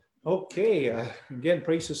Okay, again,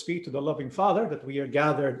 praises be to the loving Father that we are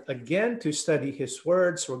gathered again to study His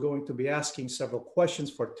words. We're going to be asking several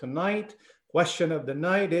questions for tonight. Question of the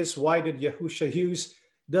night is, why did Yahusha use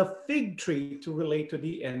the fig tree to relate to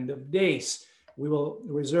the end of days? We will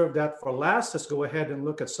reserve that for last. Let's go ahead and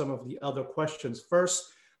look at some of the other questions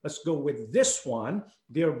first. Let's go with this one.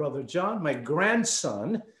 Dear Brother John, my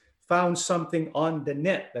grandson found something on the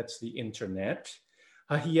net, that's the internet.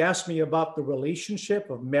 He asked me about the relationship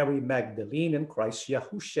of Mary Magdalene and Christ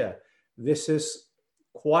Yahusha. This is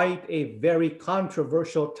quite a very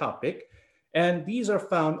controversial topic, and these are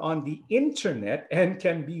found on the internet and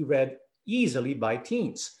can be read easily by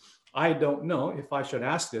teens. I don't know if I should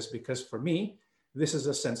ask this because for me, this is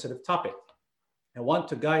a sensitive topic. I want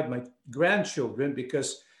to guide my grandchildren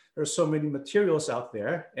because there's so many materials out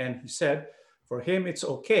there. And he said, for him, it's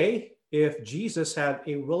okay if Jesus had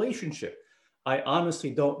a relationship. I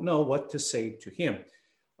honestly don't know what to say to him.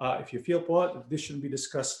 If you feel, Paul, this shouldn't be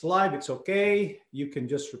discussed live, it's okay. You can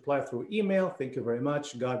just reply through email. Thank you very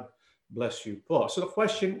much. God bless you, Paul. So the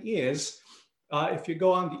question is, if you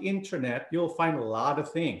go on the internet, you'll find a lot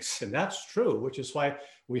of things. And that's true, which is why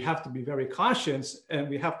we have to be very cautious and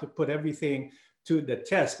we have to put everything to the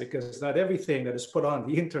test because not everything that is put on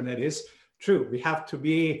the internet is true. We have to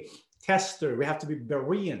be tester. We have to be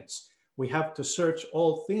Bereans. We have to search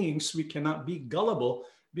all things. We cannot be gullible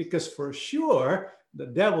because for sure, the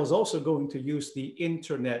devil is also going to use the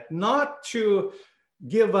internet not to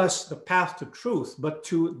give us the path to truth, but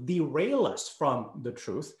to derail us from the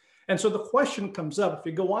truth. And so the question comes up, if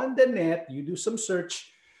you go on the net, you do some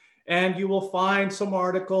search, and you will find some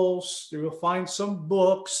articles, you will find some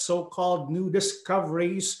books, so-called new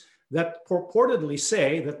discoveries that purportedly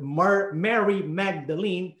say that Mary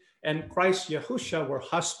Magdalene and Christ Yahusha were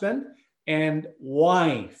husband and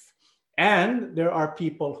wife. And there are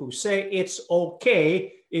people who say it's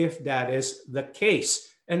okay if that is the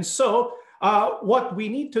case. And so what we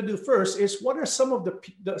need to do first is what are some of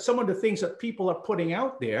the things that people are putting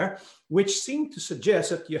out there which seem to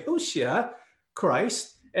suggest that Yahushua,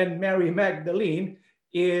 Christ, and Mary Magdalene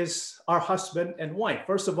is our husband and wife.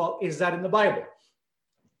 First of all, is that in the Bible?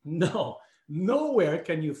 No, nowhere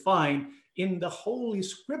can you find in the Holy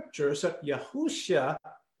Scriptures that Yahushua,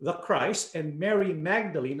 the Christ, and Mary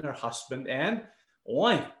Magdalene are husband and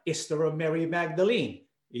wife. Is there a Mary Magdalene?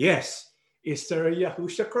 Yes. Is there a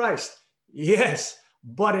Yahushua Christ? Yes.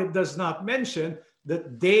 But it does not mention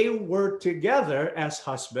that they were together as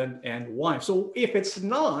husband and wife. So if it's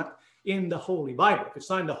not in the Holy Bible, if it's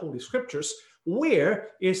not in the Holy Scriptures,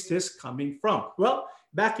 where is this coming from? Well,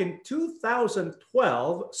 back in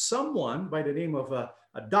 2012, someone by the name of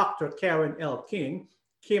Dr. Karen L. King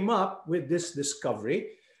came up with this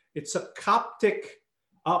discovery. It's a Coptic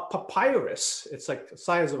papyrus. It's like the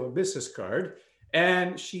size of a business card.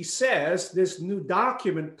 And she says this new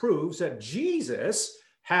document proves that Jesus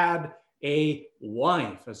had a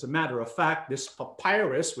wife. As a matter of fact, this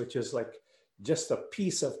papyrus, which is like just a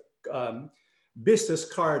piece of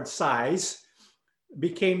business card size,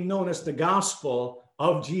 became known as the gospel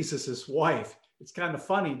of Jesus's wife. It's kind of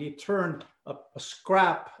funny. They turned a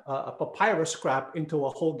papyrus scrap into a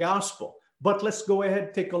whole gospel. But let's go ahead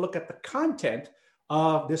and take a look at the content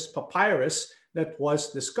of this papyrus that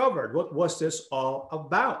was discovered. What was this all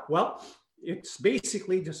about? Well, it's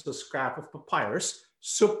basically just a scrap of papyrus,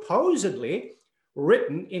 supposedly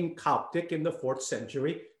written in Coptic in the 4th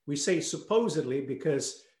century. We say supposedly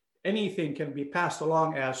because anything can be passed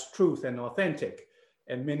along as truth and authentic.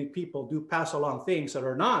 And many people do pass along things that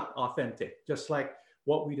are not authentic, just like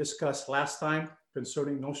what we discussed last time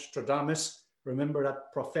concerning Nostradamus. Remember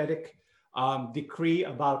that prophetic decree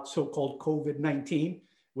about so-called COVID-19,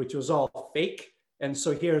 which was all fake. And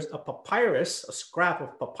so here's a papyrus, a scrap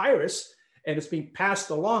of papyrus, and it's being passed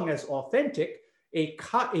along as authentic, in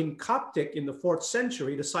Coptic in the 4th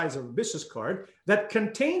century, the size of a business card, that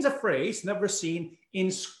contains a phrase never seen in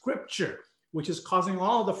Scripture, which is causing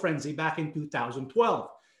all the frenzy back in 2012,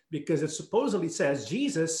 because it supposedly says,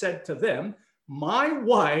 Jesus said to them, my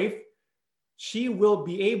wife, she will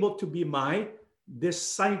be able to be my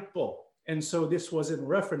disciple. And so this was in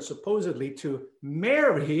reference supposedly to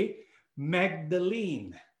Mary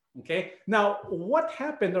Magdalene. Okay, now what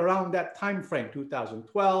happened around that time frame,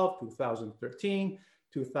 2012, 2013,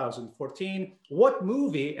 2014? What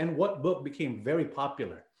movie and what book became very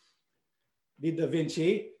popular? The Da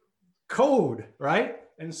Vinci Code, right?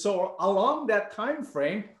 And so along that time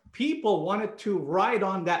frame, people wanted to ride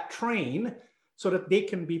on that train so that they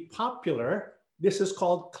can be popular. This is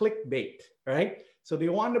called clickbait, right? So they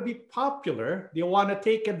want to be popular. They want to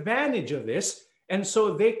take advantage of this. And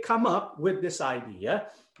so they come up with this idea,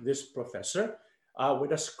 this professor,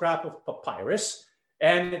 with a scrap of papyrus.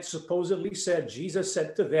 And it supposedly said, Jesus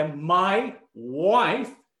said to them, my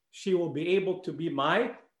wife, she will be able to be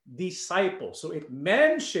my disciple. So it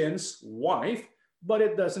mentions wife, but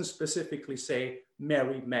it doesn't specifically say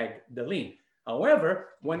Mary Magdalene. However,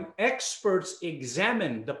 when experts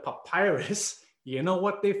examined the papyrus, you know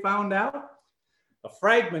what they found out? A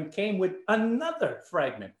fragment came with another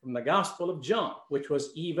fragment from the Gospel of John, which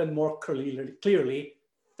was even more clearly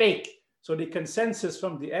fake. So the consensus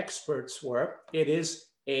from the experts were it is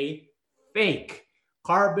a fake.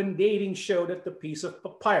 Carbon dating showed that the piece of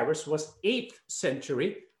papyrus was 8th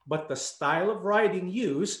century, but the style of writing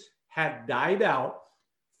used had died out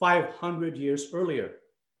 500 years earlier.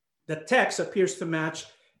 The text appears to match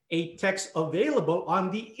a text available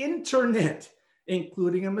on the internet,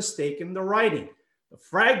 including a mistake in the writing. The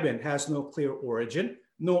fragment has no clear origin,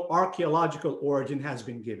 no archaeological origin has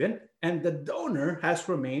been given, and the donor has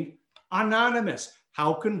remained anonymous.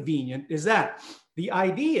 How convenient is that? The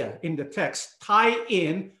idea in the text tie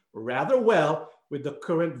in rather well with the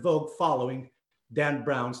current vogue following Dan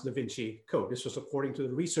Brown's Da Vinci Code. This was according to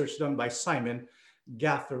the research done by Simon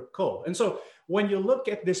Gather-Cole. And so when you look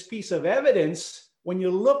at this piece of evidence, when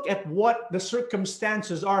you look at what the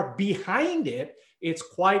circumstances are behind it, it's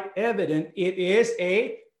quite evident it is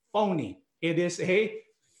a phony. It is a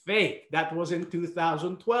fake. That was in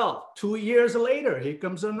 2012. 2 years later, here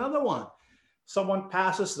comes another one. Someone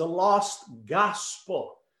passes The Lost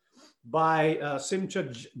Gospel by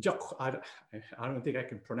Simcha, I don't think I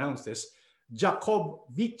can pronounce this,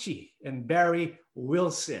 Jacobovici and Barry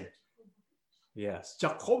Wilson. Yes,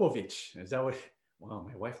 Jakobovich. Is that what? Wow,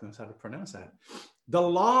 my wife knows how to pronounce that. The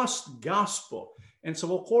Lost Gospel. And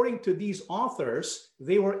so according to these authors,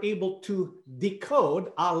 they were able to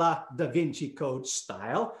decode a la Da Vinci Code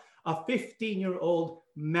style, a 15-year-old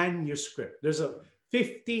manuscript. There's a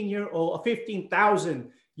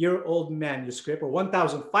 15,000-year-old manuscript, or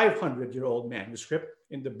 1,500-year-old manuscript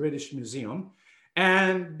in the British Museum.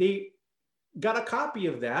 And they got a copy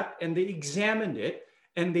of that and they examined it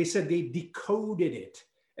and they said they decoded it.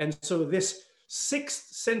 And so this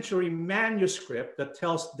 6th century manuscript that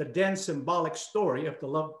tells the then symbolic story of the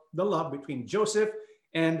love between Joseph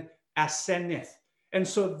and Asenath. And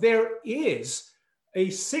so there is a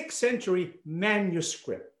 6th century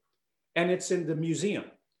manuscript and it's in the museum.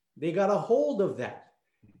 They got a hold of that.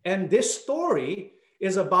 And this story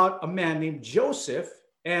is about a man named Joseph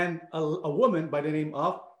and a woman by the name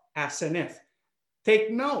of Asenath.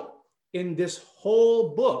 Take note, in this whole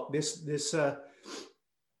book, this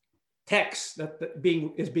text that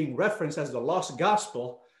is being referenced as the Lost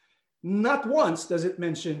Gospel, not once does it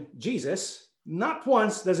mention Jesus, not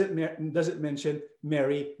once does it mention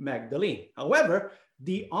Mary Magdalene. However,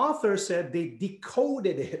 the author said they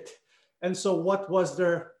decoded it. And so what was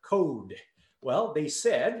their code? Well, they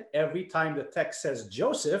said every time the text says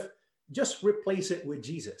Joseph, just replace it with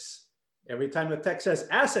Jesus. Every time the text says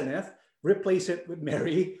Asenath, replace it with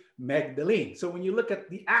Mary Magdalene. So when you look at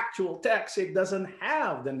the actual text, it doesn't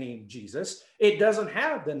have the name Jesus. It doesn't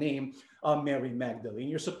have the name Mary Magdalene.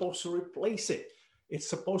 You're supposed to replace it. It's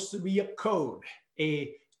supposed to be a code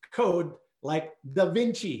like Da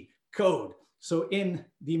Vinci Code. So in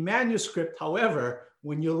the manuscript, however,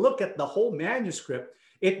 when you look at the whole manuscript,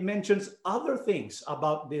 it mentions other things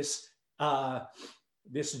about this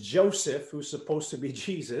Joseph, who's supposed to be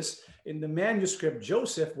Jesus. In the manuscript,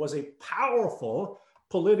 Joseph was a powerful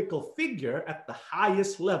political figure at the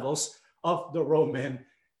highest levels of the Roman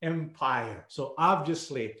Empire. So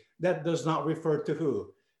obviously, that does not refer to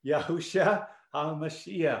who? Yahushua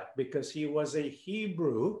HaMashiach, because he was a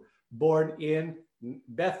Hebrew born in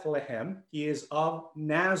Bethlehem. He is of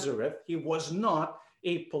Nazareth. He was not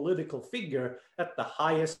a political figure at the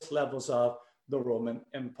highest levels of the Roman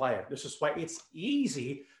Empire. This is why it's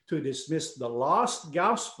easy to dismiss the Lost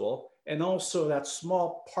Gospel and also that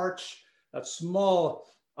small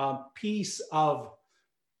piece of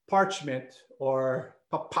parchment or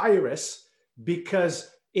papyrus, because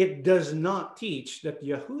it does not teach that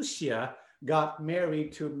Yahushua got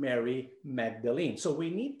married to Mary Magdalene. So we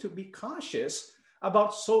need to be cautious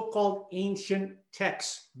about so-called ancient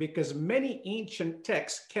texts, because many ancient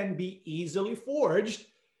texts can be easily forged.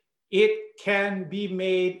 It can be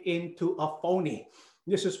made into a phony.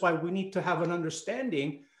 This is why we need to have an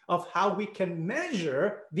understanding of how we can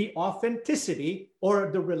measure the authenticity or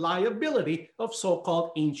the reliability of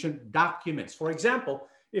so-called ancient documents. For example,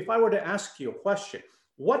 if I were to ask you a question,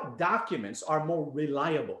 what documents are more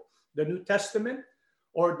reliable, the New Testament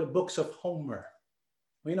or the books of Homer?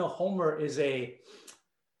 We know Homer is an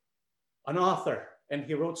author and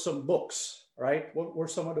he wrote some books, right? What were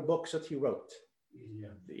some of the books that he wrote?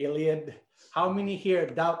 The Iliad. How many here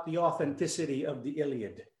doubt the authenticity of the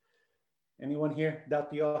Iliad? Anyone here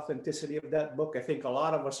doubt the authenticity of that book? I think a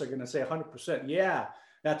lot of us are going to say 100%. Yeah,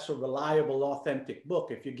 that's a reliable, authentic book.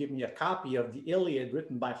 If you give me a copy of the Iliad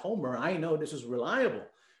written by Homer, I know this is reliable.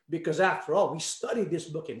 Because after all, we studied this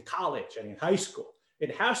book in college and in high school.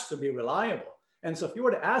 It has to be reliable. And so if you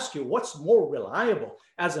were to ask you what's more reliable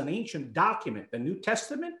as an ancient document, the New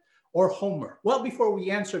Testament or Homer? Well, before we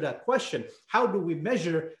answer that question, how do we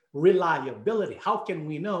measure reliability? How can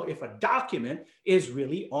we know if a document is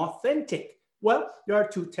really authentic? Well, there are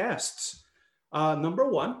two tests. Number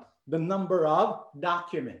one, the number of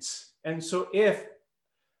documents. And so if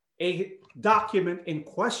a document in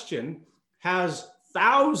question has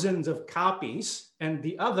thousands of copies and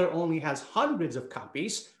the other only has hundreds of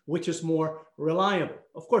copies, which is more reliable?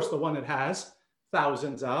 Of course, the one that has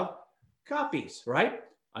thousands of copies, right?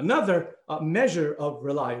 Another measure of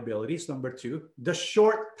reliability is number two, the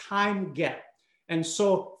short time gap. And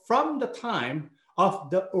so from the time of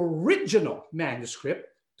the original manuscript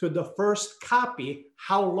to the first copy,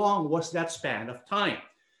 how long was that span of time?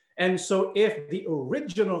 And so if the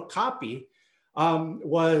original copy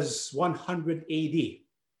was 100 AD,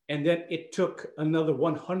 and then it took another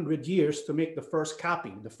 100 years to make the first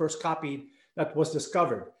copy that was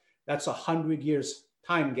discovered, that's 100 years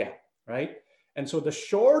time gap, right? And so the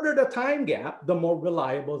shorter the time gap, the more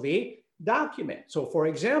reliable the document. So for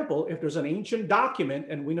example, if there's an ancient document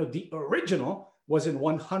and we know the original was in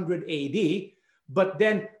 100 AD, but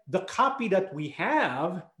then the copy that we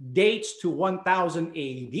have dates to 1000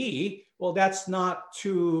 AD, well, that's not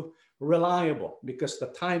too reliable because the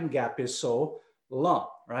time gap is so long,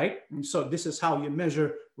 right? And so this is how you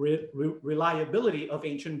measure reliability of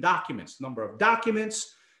ancient documents, number of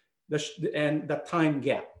documents and the time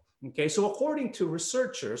gap. Okay, so according to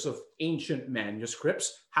researchers of ancient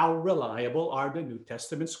manuscripts, how reliable are the New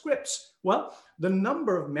Testament scripts? Well, the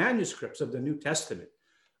number of manuscripts of the New Testament,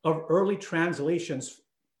 of early translations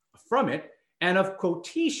from it, and of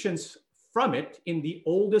quotations from it in the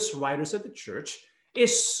oldest writers of the church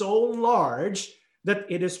is so large that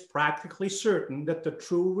it is practically certain that the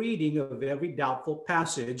true reading of every doubtful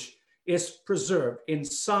passage is preserved in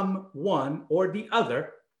some one or the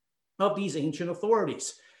other of these ancient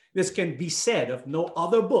authorities. This can be said of no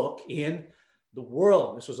other book in the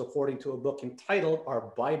world. This was according to a book entitled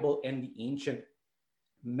Our Bible and the Ancient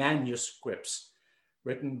Manuscripts,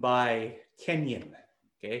 written by Kenyon.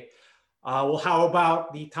 Okay. Well, how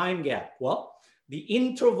about the time gap? Well, the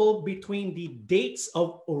interval between the dates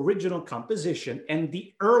of original composition and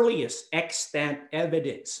the earliest extant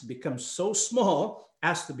evidence becomes so small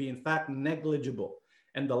as to be, in fact, negligible.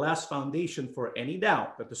 And the last foundation for any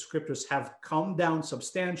doubt that the scriptures have come down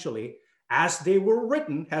substantially as they were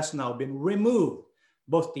written has now been removed.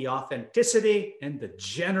 Both the authenticity and the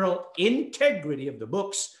general integrity of the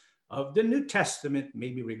books of the New Testament may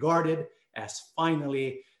be regarded as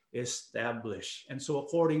finally established. And so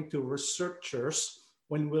according to researchers,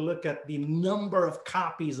 when we look at the number of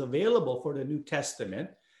copies available for the New Testament,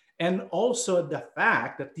 and also the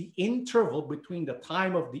fact that the interval between the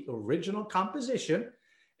time of the original composition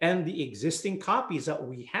and the existing copies that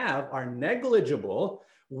we have are negligible,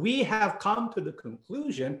 we have come to the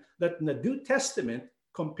conclusion that the New Testament,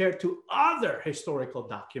 compared to other historical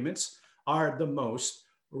documents, are the most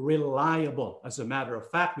reliable. As a matter of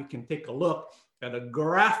fact, we can take a look at a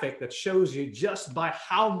graphic that shows you just by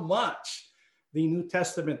how much the New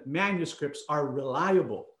Testament manuscripts are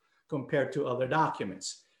reliable compared to other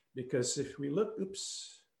documents. Because if we look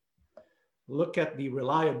at the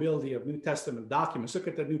reliability of New Testament documents, look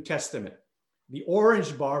at the New Testament. The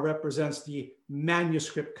orange bar represents the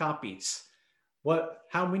manuscript copies.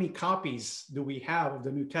 How many copies do we have of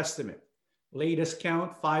the New Testament? Latest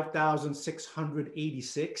count,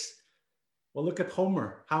 5,686. Well, look at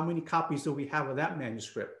Homer. How many copies do we have of that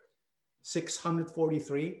manuscript?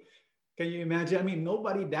 643. Can you imagine? I mean,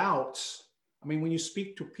 nobody doubts. I mean, when you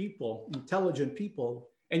speak to people, intelligent people,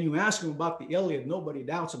 and you ask them about the Iliad, nobody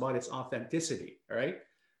doubts about its authenticity, right?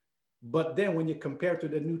 But then when you compare to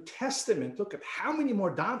the New Testament, look at how many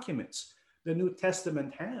more documents the New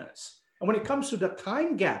Testament has. And when it comes to the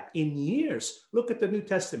time gap in years, look at the New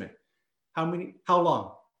Testament. How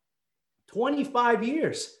long? 25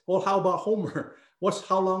 years. Well, how about Homer?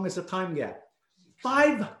 How long is the time gap?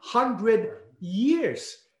 500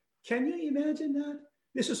 years. Can you imagine that?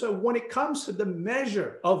 This is when it comes to the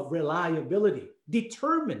measure of reliability,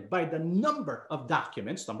 determined by the number of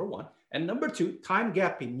documents, number one, and number two, time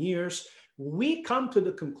gap in years, we come to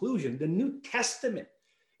the conclusion the New Testament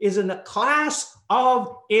is in a class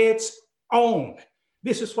of its own.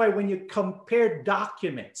 This is why when you compare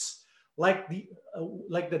documents like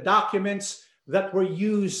the documents that were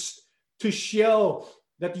used to show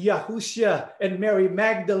that Yahushua and Mary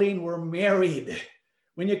Magdalene were married.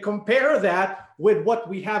 When you compare that with what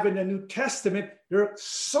we have in the New Testament, they're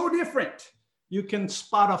so different. You can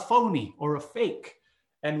spot a phony or a fake.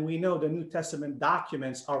 And we know the New Testament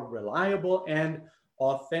documents are reliable and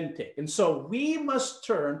authentic. And so we must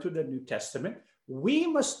turn to the New Testament. We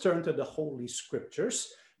must turn to the Holy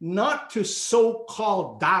Scriptures, not to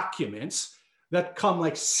so-called documents that come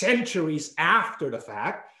like centuries after the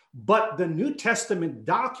fact, but the New Testament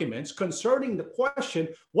documents concerning the question,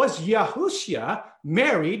 was Yahushua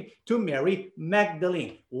married to Mary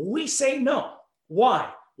Magdalene? We say no.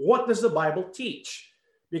 Why? What does the Bible teach?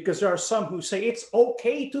 Because there are some who say it's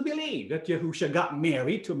okay to believe that Yahushua got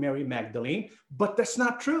married to Mary Magdalene, but that's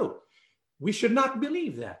not true. We should not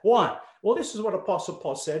believe that. Why? Well, this is what Apostle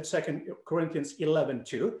Paul said, 2 Corinthians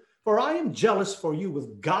 11:2. For I am jealous for you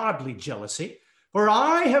with godly jealousy, for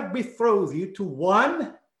I have betrothed you to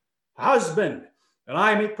one husband, and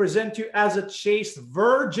I may present you as a chaste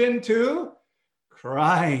virgin to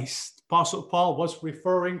Christ. Apostle Paul was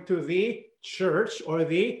referring to the church or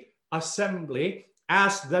the assembly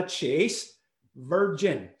as the chaste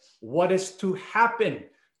virgin. What is to happen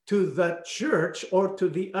to the church or to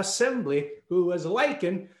the assembly who was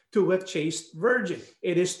likened to a chaste virgin?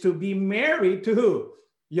 It is to be married to who?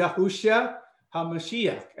 Yahushua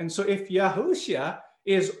HaMashiach. And so if Yahushua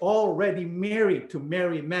is already married to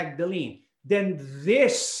Mary Magdalene, then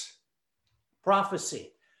this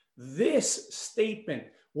prophecy, this statement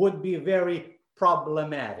would be very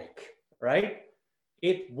problematic, right?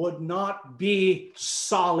 It would not be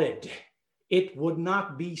solid. It would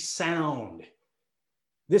not be sound.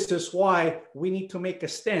 This is why we need to make a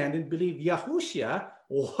stand and believe Yahushua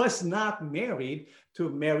was not married to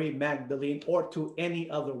Mary Magdalene or to any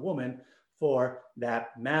other woman for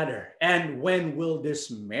that matter. And when will this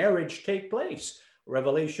marriage take place?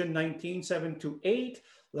 Revelation 19:7-8.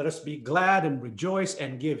 Let us be glad and rejoice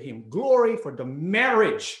and give him glory, for the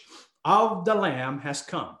marriage of the Lamb has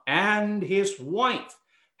come, and his wife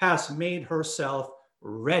has made herself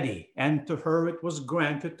ready. And to her it was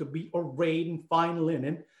granted to be arrayed in fine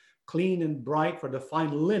linen, clean and bright, for the fine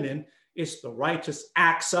linen is the righteous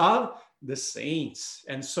acts of the saints.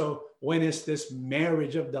 And so when is this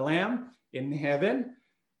marriage of the Lamb? In heaven,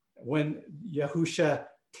 when Yahushua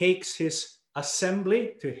takes his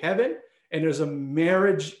assembly to heaven, and there's a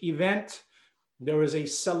marriage event, there is a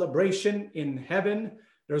celebration in heaven.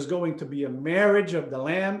 There's going to be a marriage of the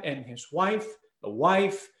Lamb and his wife. The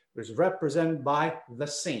wife is represented by the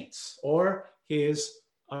saints or his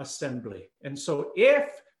assembly. And so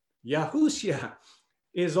if Yahushua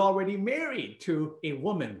is already married to a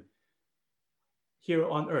woman here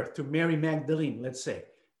on earth, to Mary Magdalene, let's say,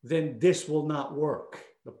 then this will not work.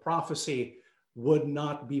 The prophecy would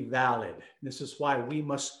not be valid. This is why we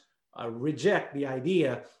must reject the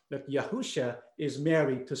idea that Yahushua is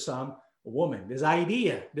married to some woman. This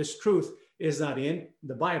idea, this truth is not in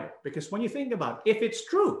the Bible. Because when you think about it, if it's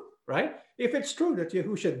true, right? If it's true that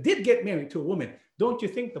Yahushua did get married to a woman, don't you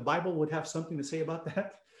think the Bible would have something to say about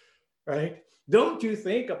that? Right? Don't you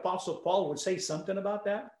think Apostle Paul would say something about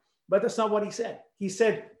that? But that's not what he said. He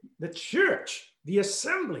said the church, the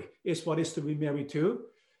assembly, is what is to be married to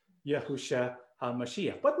Yahushua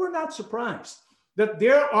HaMashiach. But we're not surprised that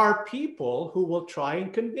there are people who will try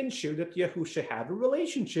and convince you that Yahushua had a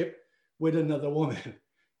relationship with another woman.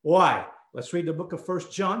 Why? Let's read the book of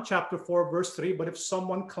 1 John chapter 4, verse 3. But if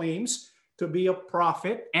someone claims to be a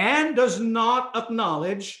prophet and does not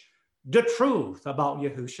acknowledge the truth about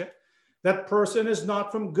Yahushua, that person is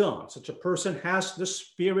not from God. Such a person has the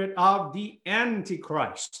spirit of the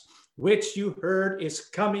Antichrist, which you heard is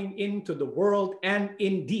coming into the world and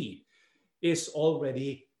indeed is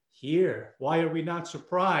already here. Why are we not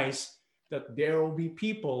surprised that there will be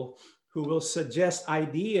people who will suggest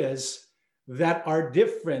ideas that are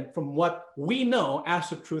different from what we know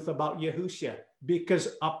as the truth about Yahushua?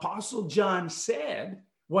 Because Apostle John said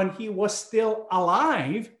when he was still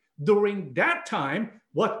alive during that time,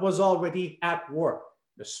 what was already at work?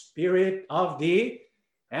 The spirit of the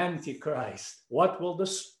Antichrist. What will the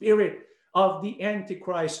spirit of the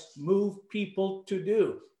Antichrist move people to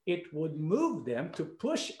do? It would move them to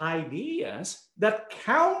push ideas that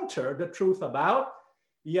counter the truth about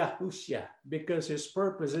Yahushua, because his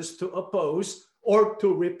purpose is to oppose or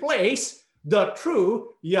to replace the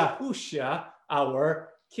true Yahushua, our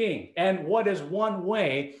King. And what is one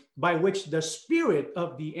way by which the spirit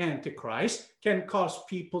of the Antichrist can cause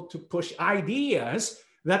people to push ideas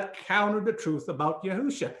that counter the truth about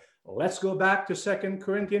Yahushua? Let's go back to 2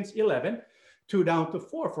 Corinthians 11 2 down to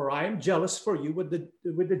 4. For I am jealous for you with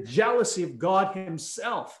the jealousy of God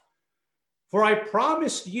himself. For I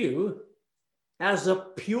promised you as a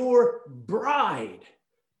pure bride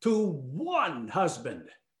to one husband,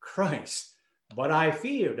 Christ. But I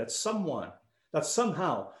fear that somehow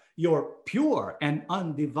your pure and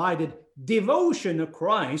undivided devotion to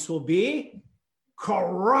Christ will be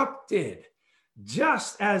corrupted,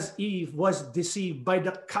 just as Eve was deceived by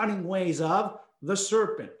the cunning ways of the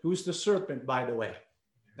serpent. Who's the serpent, by the way?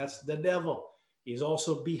 That's the devil. He's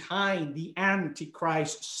also behind the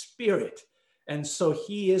Antichrist spirit. And so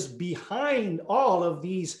he is behind all of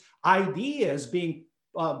these ideas being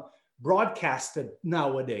broadcasted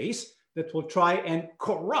nowadays that will try and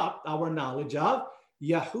corrupt our knowledge of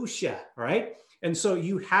Yahusha, right? And so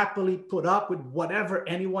you happily put up with whatever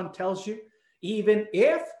anyone tells you, even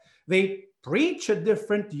if they preach a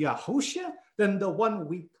different Yahusha than the one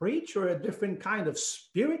we preach, or a different kind of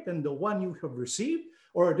spirit than the one you have received,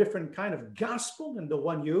 or a different kind of gospel than the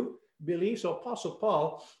one you believe. So Apostle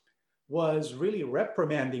Paul was really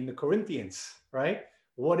reprimanding the Corinthians, right?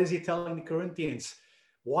 What is he telling the Corinthians?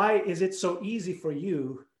 Why is it so easy for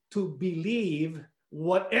you to believe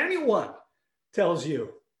what anyone tells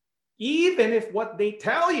you, even if what they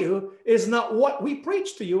tell you is not what we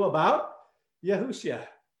preach to you about Yahushua?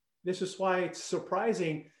 This is why it's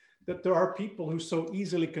surprising that there are people who so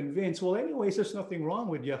easily convince, well, anyways, there's nothing wrong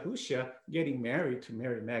with Yahushua getting married to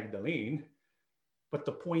Mary Magdalene. But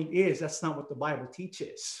the point is, that's not what the Bible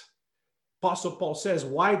teaches. Apostle Paul says,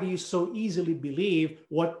 why do you so easily believe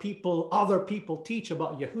what other people teach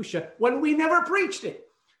about Yahushua when we never preached it?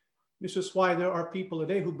 This is why there are people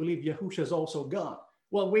today who believe Yahushua is also God.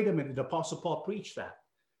 Well, wait a minute, the Apostle Paul preached that.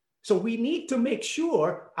 So we need to make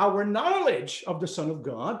sure our knowledge of the Son of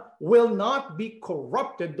God will not be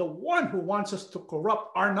corrupted. The one who wants us to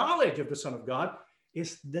corrupt our knowledge of the Son of God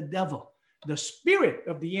is the devil. The spirit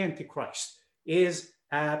of the Antichrist is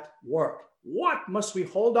at work. What must we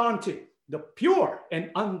hold on to? The pure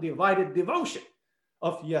and undivided devotion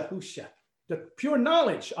of Yahushua, the pure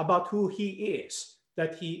knowledge about who he is,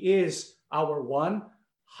 that he is our one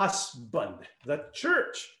husband. The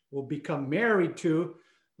church will become married to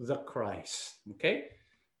the Christ. Okay?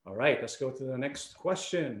 All right, let's go to the next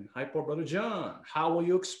question. Hi, poor Brother John. How will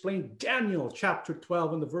you explain Daniel chapter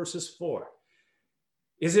 12 and the verses 4?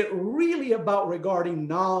 Is it really about regarding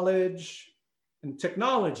knowledge and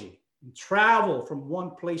technology and travel from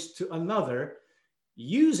one place to another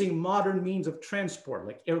using modern means of transport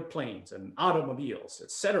like airplanes and automobiles,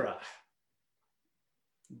 etc.?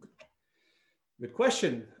 Good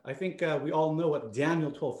question. I think we all know what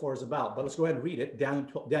Daniel 12:4 is about, but let's go ahead and read it. Daniel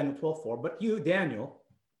 12:4. But you, Daniel,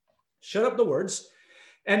 shut up the words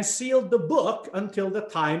and sealed the book until the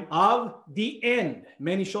time of the end.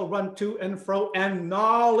 Many shall run to and fro, and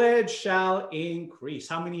knowledge shall increase.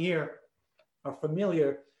 How many here are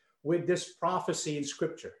familiar with this prophecy in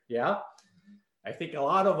Scripture? Yeah? I think a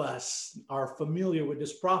lot of us are familiar with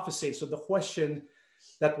this prophecy. So the question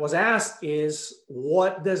that was asked is,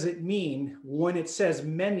 what does it mean when it says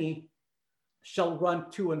many shall run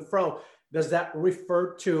to and fro? Does that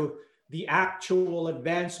refer to the actual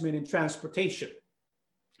advancement in transportation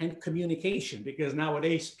and communication? Because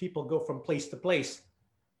nowadays people go from place to place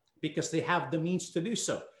because they have the means to do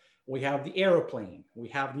so. We have the airplane, we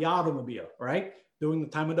have the automobile, right? During the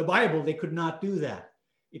time of the Bible, they could not do that.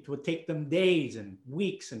 It would take them days and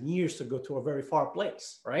weeks and years to go to a very far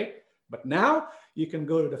place, right? But now you can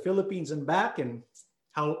go to the Philippines and back in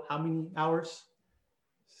how many hours?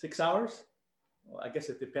 6 hours? Well, I guess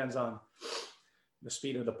it depends on the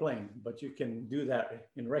speed of the plane, but you can do that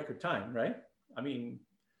in record time, right? I mean,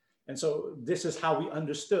 and so this is how we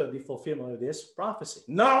understood the fulfillment of this prophecy.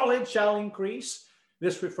 Knowledge shall increase.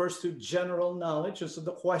 This refers to general knowledge. And so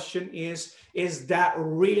the question is that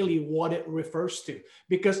really what it refers to?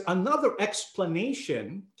 Because another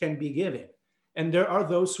explanation can be given. And there are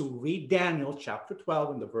those who read Daniel chapter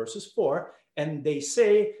 12 and the verses 4, and they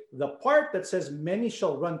say the part that says many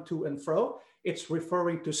shall run to and fro, it's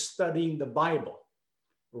referring to studying the Bible,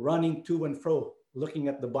 running to and fro, looking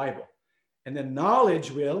at the Bible. And then knowledge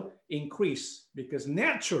will increase, because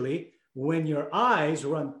naturally, when your eyes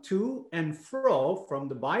run to and fro from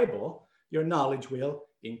the Bible, your knowledge will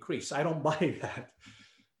increase. I don't buy that.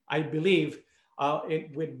 I believe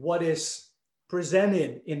with what is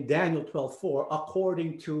presented in Daniel 12:4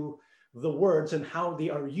 according to the words and how they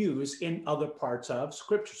are used in other parts of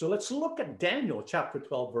Scripture. So let's look at Daniel chapter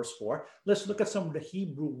 12, verse 4. Let's look at some of the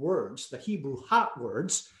Hebrew words, the Hebrew hot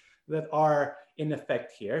words that are in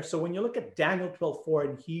effect here. So when you look at Daniel 12:4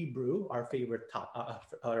 in Hebrew, our favorite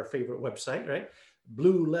website, right?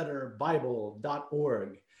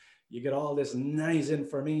 blueletterbible.org, you get all this nice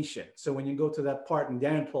information. So when you go to that part in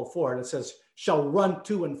Daniel 12:4 that says, shall run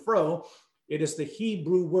to and fro, it is the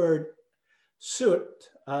Hebrew word sut,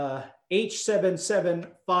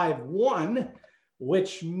 H7751,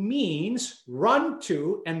 which means run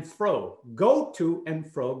to and fro, go to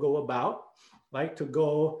and fro, go about, like to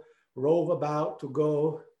go, rove about, to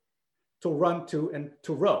go, to run to, and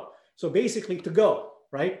to row. So basically to go,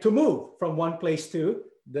 right? To move from one place to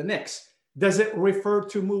the next. Does it refer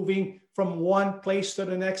to moving from one place to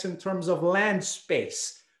the next in terms of land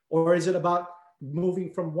space? Or is it about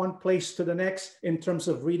moving from one place to the next in terms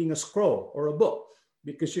of reading a scroll or a book?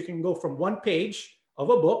 Because you can go from one page of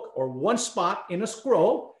a book or one spot in a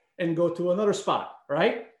scroll and go to another spot,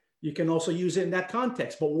 right? You can also use it in that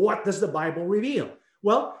context. But what does the Bible reveal?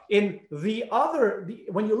 Well, when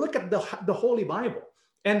you look at the Holy Bible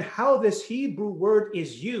and how this Hebrew word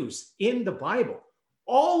is used in the Bible,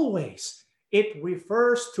 always it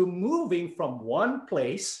refers to moving from one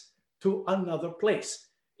place to another place.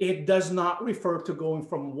 It does not refer to going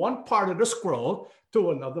from one part of the scroll to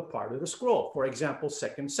another part of the scroll. For example,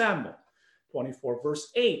 2 Samuel 24,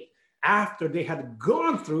 verse 8. After they had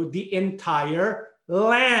gone through the entire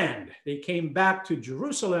land, they came back to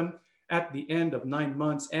Jerusalem at the end of 9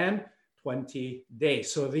 months and 20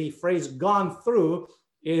 days. So the phrase gone through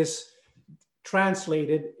is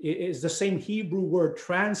the same Hebrew word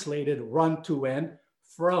translated run to and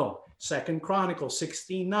fro. 2 Chronicles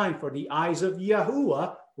 16:9, for the eyes of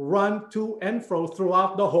Yahuwah run to and fro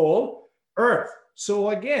throughout the whole earth. So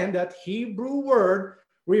again, that Hebrew word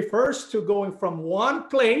refers to going from one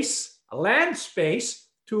place, land space,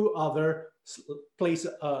 to other place,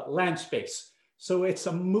 land space. So it's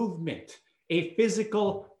a movement, a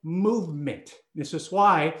physical movement. This is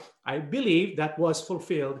why I believe that was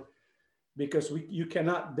fulfilled, because you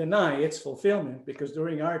cannot deny its fulfillment, because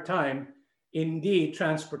during our time, indeed,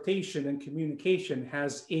 transportation and communication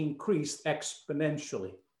has increased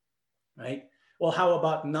exponentially, right? Well, how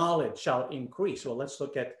about knowledge shall increase? Well, let's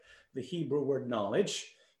look at the Hebrew word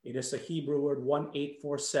knowledge. It is the Hebrew word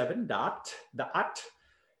 1847 dot,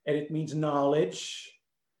 and it means knowledge,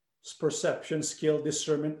 perception, skill,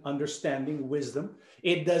 discernment, understanding, wisdom.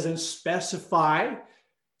 It doesn't specify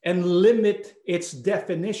and limit its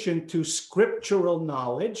definition to scriptural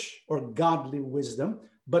knowledge or godly wisdom,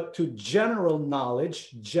 but to general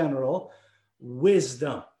knowledge, general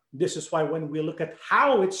wisdom. This is why when we look at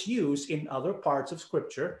how it's used in other parts of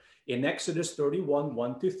scripture, in Exodus 31,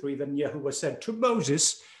 1-3, then Yahuwah said to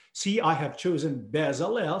Moses, see, I have chosen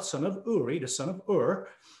Bezalel, son of Uri, the son of Ur,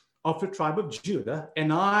 of the tribe of Judah,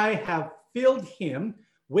 and I have filled him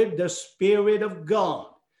with the Spirit of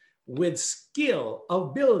God, with skill,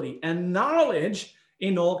 ability, and knowledge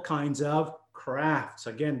in all kinds of crafts.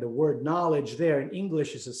 Again, the word knowledge there in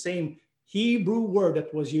English is the same Hebrew word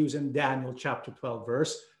that was used in Daniel chapter 12,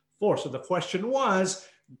 verse 4. So the question was,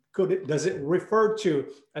 does it refer to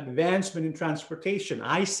advancement in transportation?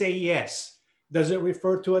 I say yes. Does it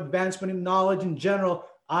refer to advancement in knowledge in general?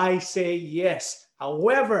 I say yes.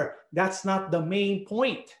 However, that's not the main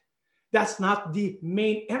point. That's not the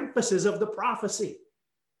main emphasis of the prophecy.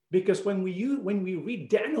 Because when we read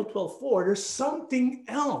Daniel 12:4, there's something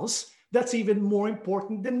else that's even more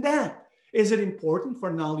important than that. Is it important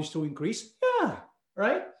for knowledge to increase? Yeah,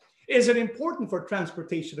 right? Is it important for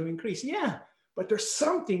transportation to increase? Yeah, but there's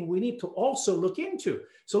something we need to also look into.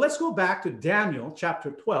 So let's go back to Daniel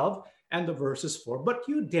chapter 12 and the verses 4. But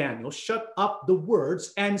you, Daniel, shut up the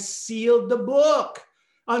words and seal the book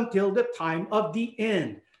until the time of the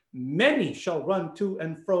end. Many shall run to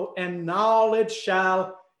and fro, and knowledge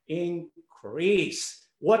shall increase.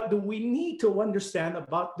 What do we need to understand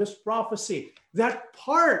about this prophecy? That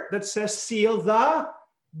part that says seal the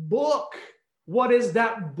book. What is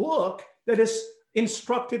that book that is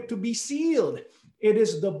instructed to be sealed? It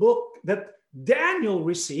is the book that Daniel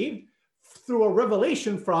received through a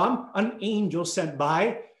revelation from an angel sent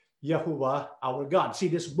by Yahuwah our God. See,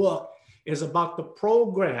 this book is about the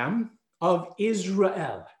program of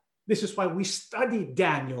Israel. This is why we study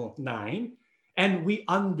Daniel 9, and we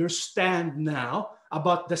understand now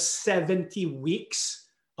about the 70 weeks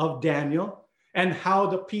of Daniel and how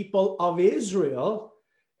the people of Israel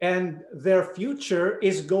and their future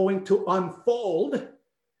is going to unfold,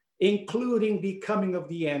 including the coming of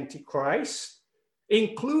the Antichrist,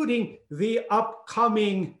 including the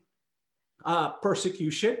upcoming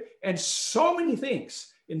persecution, and so many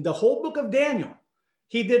things in the whole book of Daniel.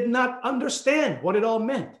 He did not understand what it all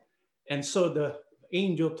meant. And so the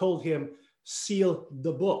angel told him, seal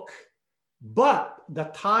the book. But the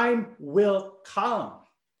time will come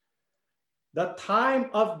The time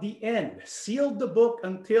of the end. Sealed the book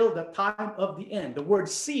until the time of the end. The word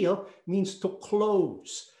seal means to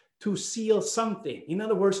close, to seal something. In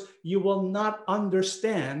other words, you will not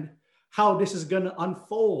understand how this is going to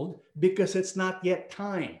unfold because it's not yet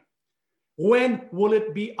time. When will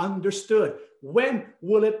it be understood? When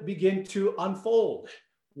will it begin to unfold?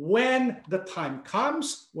 When the time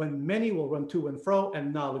comes, when many will run to and fro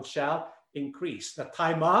and knowledge shall increase. The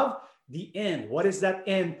time of the end. What is that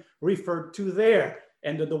end referred to there?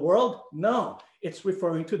 End of the world? No, it's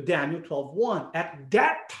referring to Daniel 12:1. At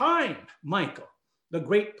that time, Michael, the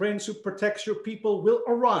great prince who protects your people, will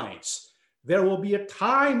arise. There will be a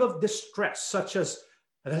time of distress, such as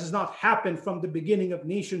that has not happened from the beginning of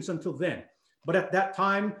nations until then. But at that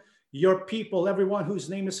time, your people, everyone whose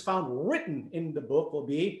name is found written in the book, will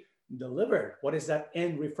be delivered. What is that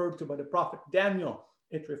end referred to by the prophet Daniel?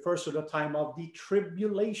 It refers to the time of the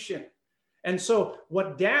tribulation. And so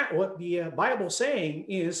what the Bible is saying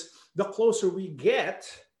is, the closer we get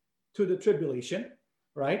to the tribulation,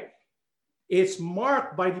 right, it's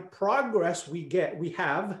marked by the progress we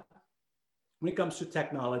have when it comes to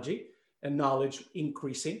technology and knowledge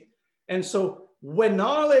increasing. And so when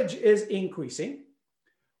knowledge is increasing,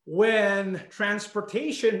 when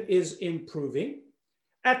transportation is improving,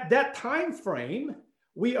 at that time frame,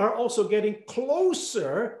 we are also getting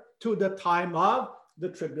closer to the time of the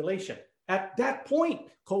tribulation. At that point,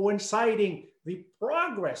 coinciding the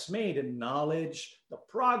progress made in knowledge, the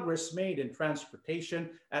progress made in transportation,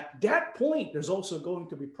 at that point, there's also going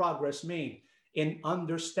to be progress made in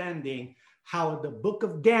understanding how the book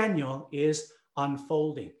of Daniel is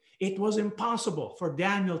unfolding. It was impossible for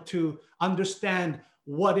Daniel to understand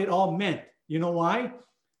what it all meant. You know why?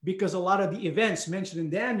 Because a lot of the events mentioned in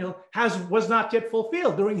Daniel was not yet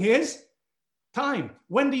fulfilled during his time.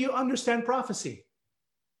 When do you understand prophecy?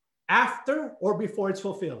 After or before it's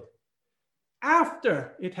fulfilled?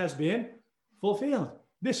 After it has been fulfilled.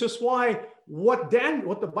 This is why what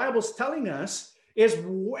the Bible's telling us is,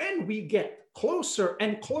 when we get closer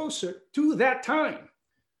and closer to that time,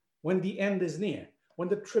 when the end is near, when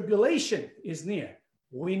the tribulation is near,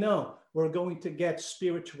 we know we're going to get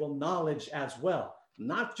spiritual knowledge as well.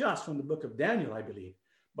 Not just from the book of Daniel, I believe,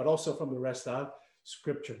 but also from the rest of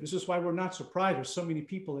Scripture. This is why we're not surprised there's so many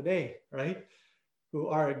people today, right, who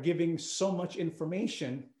are giving so much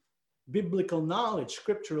information, biblical knowledge,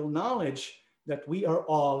 scriptural knowledge, that we are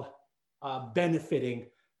all benefiting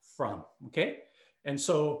from, okay? And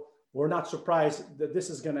so we're not surprised that this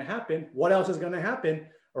is going to happen. What else is going to happen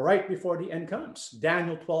right before the end comes?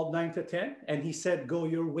 Daniel 12:9-10. And he said, go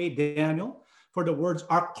your way, Daniel, for the words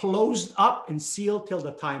are closed up and sealed till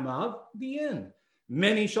the time of the end.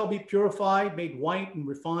 Many shall be purified, made white and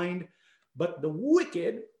refined, but the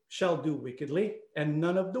wicked shall do wickedly, and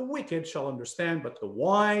none of the wicked shall understand, but the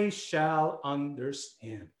wise shall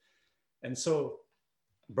understand. And so,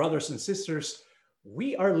 brothers and sisters,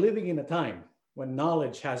 we are living in a time when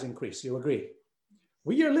knowledge has increased. You agree?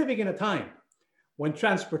 We are living in a time when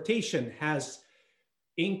transportation has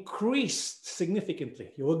increased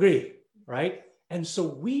significantly. You agree, right? And so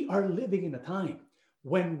we are living in a time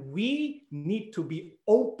when we need to be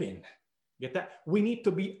open. Get that? We need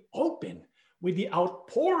to be open with the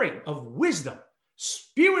outpouring of wisdom,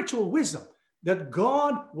 spiritual wisdom, that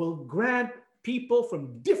God will grant people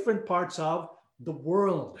from different parts of the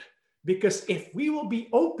world. Because if we will be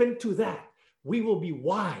open to that, we will be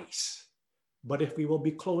wise. But if we will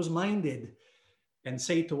be closed-minded and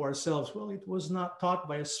say to ourselves, well, it was not taught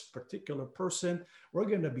by a particular person, we're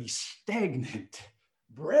going to be stagnant.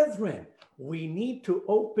 Brethren, we need to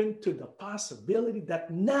open to the possibility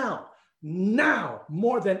that now,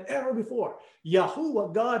 more than ever before,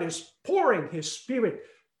 Yahuwah God is pouring his spirit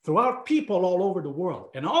throughout people all over the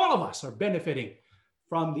world. And all of us are benefiting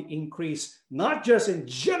from the increase, not just in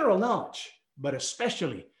general knowledge, but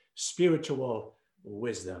especially spiritual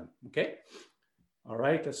wisdom. Okay? All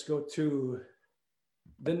right, let's go to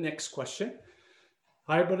the next question.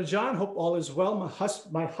 Hi, Brother John. Hope all is well.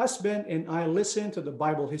 My husband and I listened to the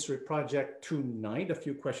Bible History Project tonight. A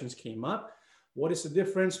few questions came up. What is the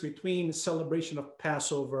difference between the celebration of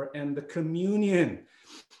Passover and the communion?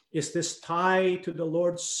 Is this tied to the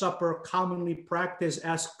Lord's Supper commonly practiced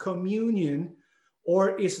as communion,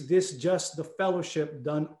 or is this just the fellowship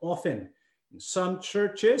done often? In some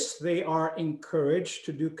churches, they are encouraged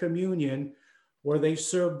to do communion, where they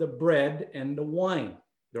serve the bread and the wine.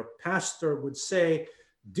 Their pastor would say,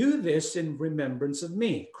 do this in remembrance of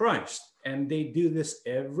me, Christ. And they do this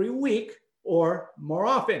every week or more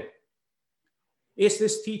often. Is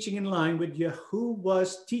this teaching in line with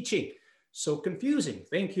Yahuwah's teaching? So confusing.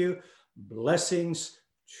 Thank you. Blessings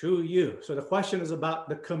to you. So the question is about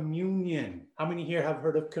the communion. How many here have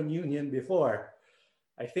heard of communion before?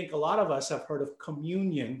 I think a lot of us have heard of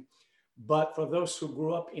communion, but for those who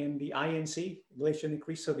grew up in the INC, Galatian and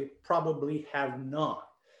Creed, so they probably have not.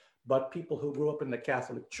 But people who grew up in the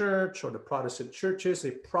Catholic Church or the Protestant churches,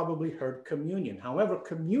 they probably heard communion. However,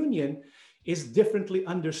 communion is differently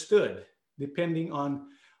understood depending on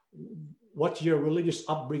what your religious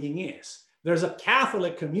upbringing is. There's a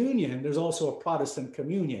Catholic communion, there's also a Protestant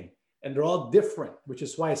communion, and they're all different, which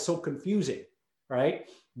is why it's so confusing, right?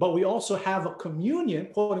 But we also have a communion,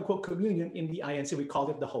 quote unquote communion in the INC. We call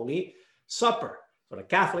it the Holy Supper. So the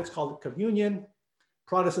Catholics call it communion,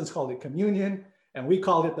 Protestants call it communion, and we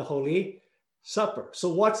call it the Holy Supper. So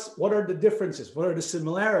what are the differences? What are the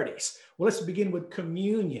similarities? Well, let's begin with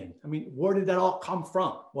communion. I mean, where did that all come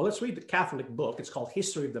from? Well, let's read the Catholic book. It's called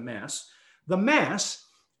History of the Mass. The Mass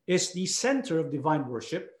is the center of divine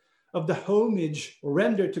worship, of the homage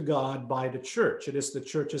rendered to God by the church. It is the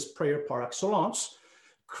church's prayer par excellence.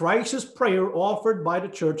 Christ's prayer offered by the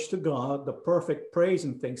church to God, the perfect praise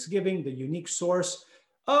and thanksgiving, the unique source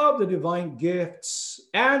of the divine gifts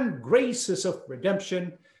and graces of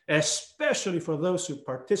redemption, especially for those who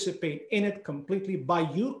participate in it completely by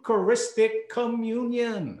Eucharistic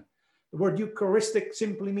communion. The word Eucharistic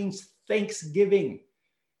simply means thanksgiving.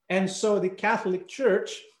 And so the Catholic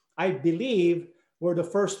Church, I believe, were the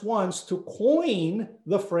first ones to coin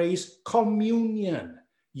the phrase communion,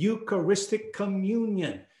 Eucharistic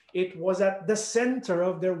communion. It was at the center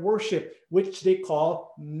of their worship, which they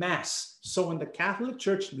call Mass. So when the Catholic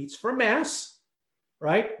Church meets for Mass,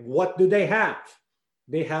 right, what do they have?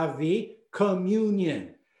 They have the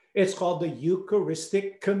communion. It's called the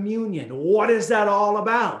Eucharistic communion. What is that all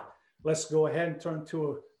about? Let's go ahead and turn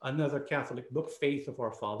to another Catholic book, Faith of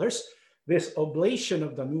Our Fathers. This oblation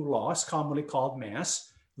of the new law is commonly called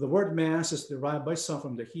Mass. The word Mass is derived by some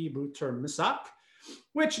from the Hebrew term misak,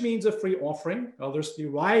 which means a free offering. Others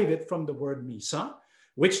derive it from the word misa,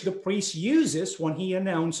 which the priest uses when he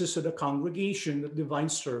announces to the congregation that divine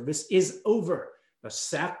service is over. The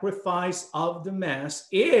sacrifice of the Mass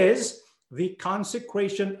is the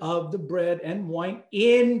consecration of the bread and wine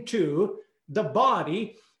into the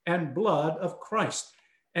body and blood of Christ,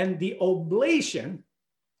 and the oblation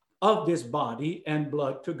of this body and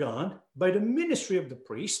blood to God by the ministry of the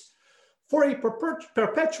priest for a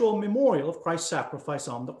perpetual memorial of Christ's sacrifice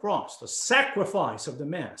on the cross. The sacrifice of the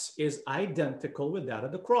Mass is identical with that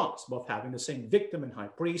of the cross, both having the same victim and high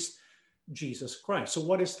priest, Jesus Christ. So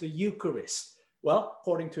what is the Eucharist? Well,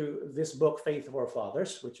 according to this book, Faith of Our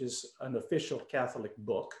Fathers, which is an official Catholic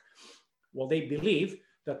book, well, they believe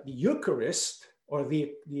that the Eucharist, or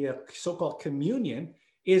the so-called communion,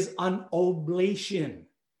 is an oblation.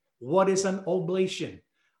 What is an oblation?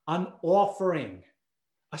 An offering,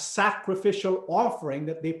 a sacrificial offering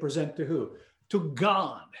that they present to who? To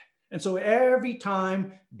God. And so every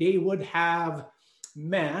time they would have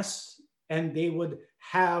Mass and they would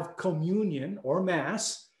have communion or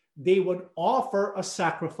Mass, they would offer a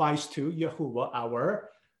sacrifice to Yahuwah, our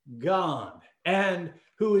God. And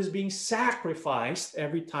who is being sacrificed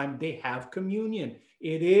every time they have communion?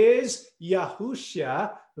 It is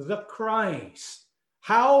Yahushua the Christ.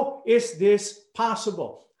 How is this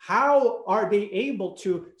possible? How are they able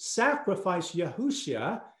to sacrifice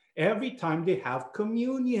Yahushua every time they have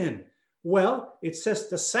communion? Well, it says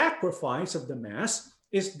the sacrifice of the Mass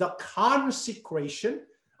is the consecration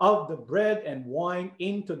of the bread and wine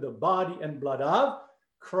into the body and blood of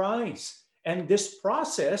Christ. And this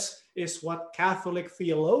process is what Catholic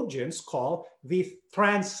theologians call the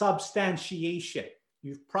transubstantiation.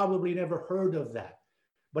 You've probably never heard of that,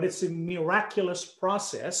 but it's a miraculous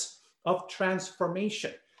process of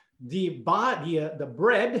transformation. The body, the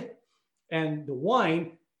bread and the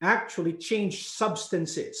wine actually change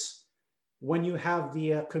substances. When you have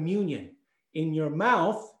the communion in your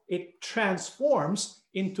mouth, it transforms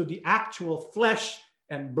into the actual flesh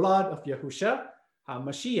and blood of Yahushua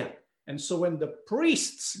HaMashiach. And so when the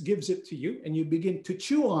priest gives it to you and you begin to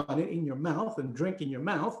chew on it in your mouth and drink in your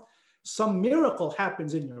mouth, some miracle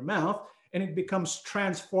happens in your mouth and it becomes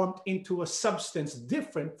transformed into a substance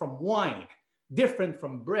different from wine, different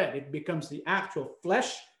from bread. It becomes the actual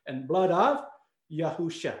flesh and blood of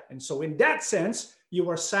Yahushua. And so in that sense, you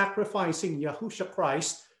are sacrificing Yahushua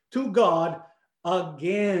Christ to God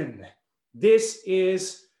again. This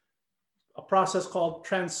is a process called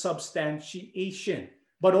transubstantiation.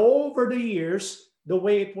 But over the years, the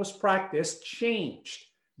way it was practiced changed.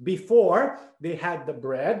 Before, they had the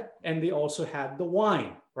bread and they also had the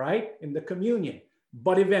wine, right, in the communion.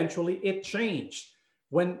 But eventually it changed.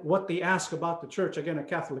 When what they ask about the church, again, a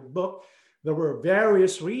Catholic book, there were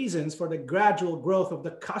various reasons for the gradual growth of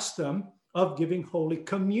the custom of giving Holy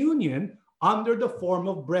Communion under the form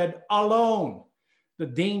of bread alone, the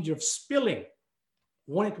danger of spilling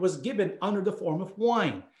when it was given under the form of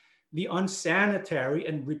wine, the unsanitary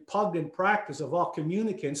and repugnant practice of all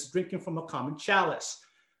communicants drinking from a common chalice,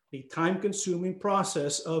 the time-consuming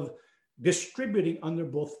process of distributing under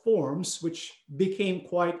both forms, which became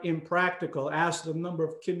quite impractical as the number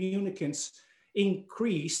of communicants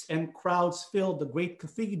increased and crowds filled the great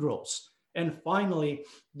cathedrals. And finally,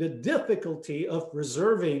 the difficulty of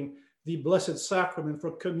reserving the Blessed Sacrament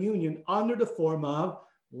for communion under the form of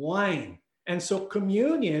wine. And so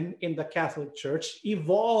communion in the Catholic Church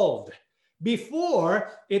evolved.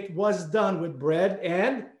 Before, it was done with bread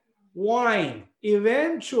and wine.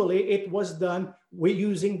 Eventually, it was done with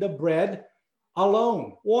using the bread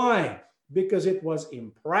alone. Why? Because it was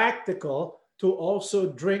impractical to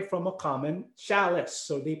also drink from a common chalice.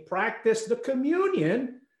 So they practiced the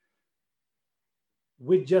communion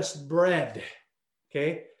with just bread,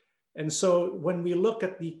 okay? And so when we look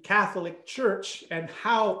at the Catholic Church and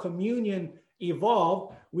how communion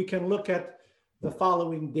evolved, we can look at the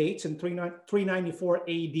following dates. In 394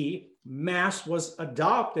 AD, Mass was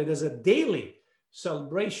adopted as a daily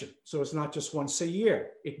celebration. So it's not just once a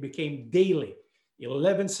year, it became daily.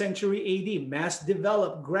 11th century AD, Mass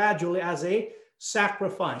developed gradually as a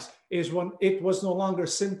sacrifice. It was no longer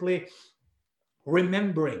simply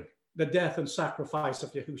remembering the death and sacrifice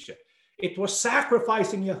of Yahusha. It was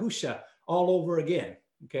sacrificing Yahusha all over again,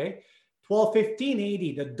 okay? 1215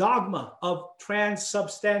 AD, the dogma of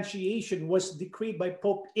transubstantiation was decreed by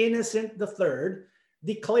Pope Innocent III,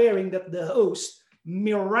 declaring that the host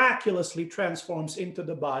miraculously transforms into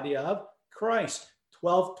the body of Christ.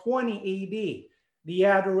 1220 AD, the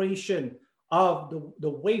adoration of the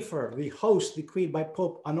wafer, the host, decreed by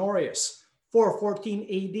Pope Honorius. 414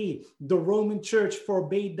 AD, the Roman Church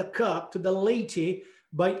forbade the cup to the laity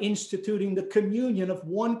by instituting the communion of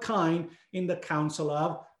one kind in the Council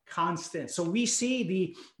of Constance. So we see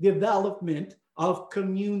the development of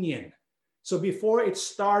communion. So before it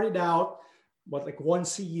started out, like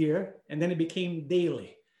once a year, and then it became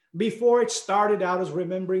daily. Before it started out as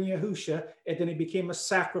remembering Yahusha, and then it became a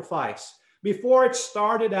sacrifice. Before it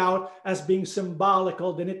started out as being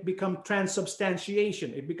symbolical, then it becomes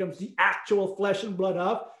transubstantiation. It becomes the actual flesh and blood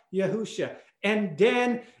of Yahusha. And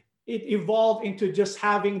then it evolved into just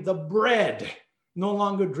having the bread, no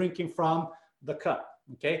longer drinking from the cup.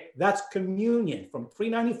 Okay, that's communion from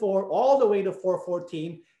 394 all the way to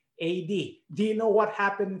 414 AD. Do you know what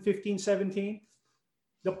happened in 1517?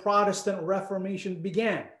 The Protestant Reformation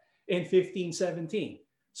began in 1517.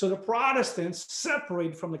 So the Protestants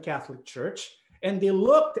separated from the Catholic Church and they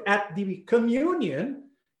looked at the communion.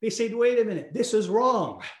 They said, wait a minute, this is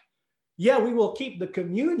wrong. Yeah, we will keep the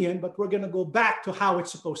communion, but we're going to go back to how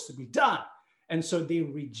it's supposed to be done. And so they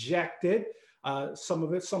rejected some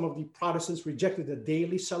of the Protestants rejected the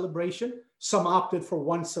daily celebration. Some opted for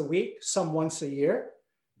once a week, some once a year.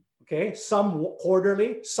 Okay, some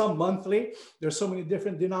quarterly, some monthly. There's so many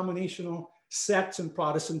different denominational sects in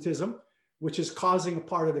Protestantism, which is causing a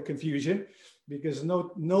part of the confusion because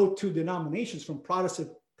no two denominations from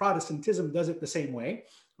Protestantism does it the same way,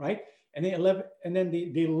 right? And then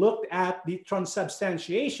they looked at the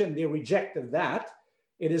transubstantiation. They rejected that.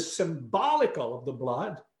 It is symbolical of the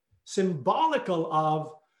blood, symbolical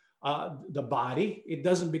of the body. It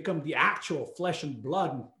doesn't become the actual flesh and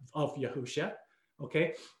blood of Yahusha,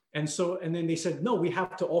 okay? And then they said, no, we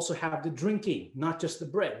have to also have the drinking, not just the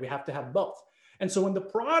bread. We have to have both. And so when the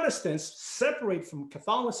Protestants separate from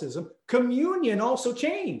Catholicism, communion also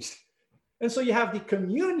changed. And so you have the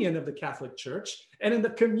communion of the Catholic Church and in the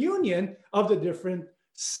communion of the different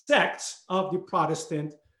sects of the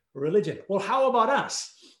Protestant religion. Well, how about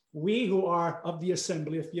us? We who are of the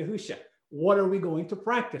Assembly of Yahusha, what are we going to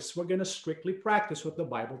practice? We're going to strictly practice what the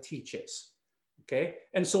Bible teaches. Okay?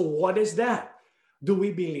 And so what is that? Do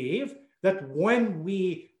we believe that when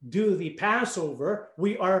we do the Passover,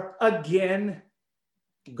 we are again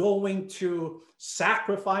going to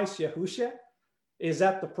sacrifice Yahusha? Is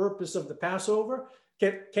that the purpose of the Passover?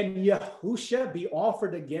 Can Yahusha be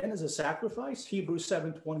offered again as a sacrifice? Hebrews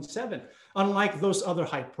 7:27. Unlike those other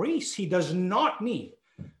high priests, he does not need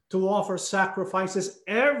to offer sacrifices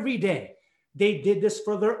every day. They did this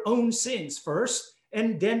for their own sins first,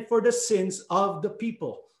 and then for the sins of the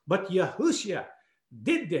people. But Yahusha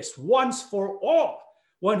did this once for all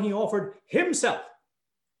when he offered himself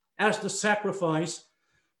as the sacrifice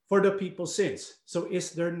for the people's sins. So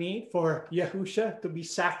is there need for Yahusha to be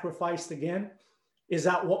sacrificed again? Is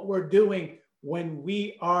that what we're doing when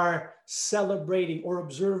we are celebrating or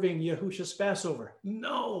observing Yahusha's Passover?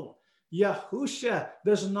 No. Yahusha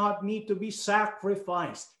does not need to be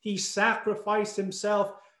sacrificed. He sacrificed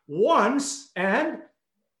himself once and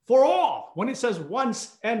for all. When it says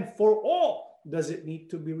once and for all, does it need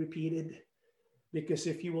to be repeated? Because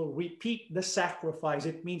if you will repeat the sacrifice,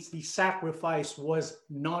 it means the sacrifice was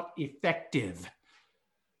not effective.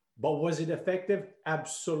 But was it effective?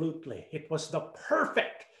 Absolutely. It was the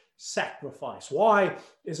perfect sacrifice. Why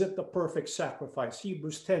is it the perfect sacrifice?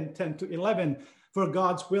 Hebrews 10:10-11. For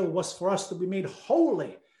God's will was for us to be made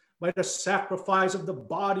holy by the sacrifice of the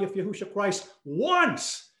body of Yahushua Christ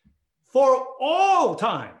once for all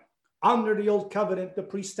time. Under the old covenant, the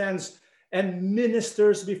priest stands and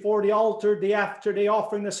ministers before the altar day after day,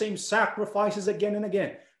 offering the same sacrifices again and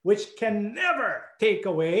again, which can never take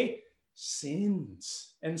away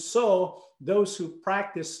sins. And so those who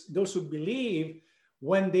practice, those who believe,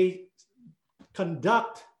 when they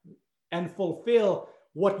conduct and fulfill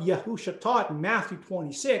what Yahusha taught in Matthew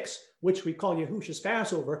 26, which we call Yahusha's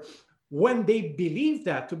Passover, when they believe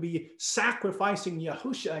that to be sacrificing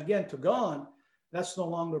Yahusha again to God, that's no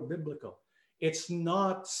longer biblical. It's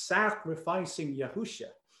not sacrificing Yahusha.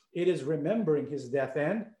 It is remembering his death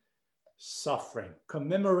and suffering,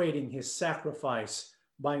 commemorating his sacrifice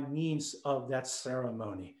by means of that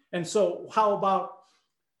ceremony. And so how about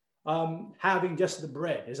having just the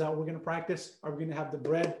bread? Is that what we're going to practice? Are we going to have the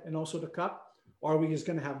bread and also the cup? Or are we just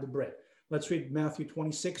going to have the bread? Let's read Matthew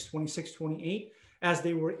 26:28. As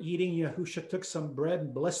they were eating, Yahusha took some bread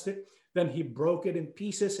and blessed it. Then he broke it in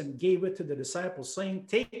pieces and gave it to the disciples, saying,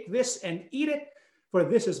 "Take this and eat it, for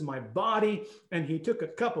this is my body." And he took a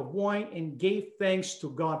cup of wine and gave thanks to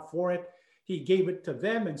God for it. He gave it to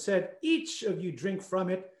them and said, "Each of you drink from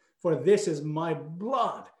it, for this is my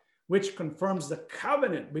blood, which confirms the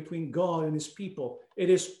covenant between God and his people. It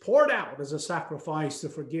is poured out as a sacrifice to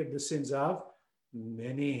forgive the sins of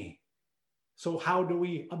many." So how do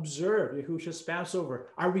we observe Yahusha's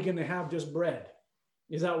Passover? Are we going to have just bread?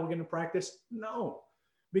 Is that what we're going to practice? No,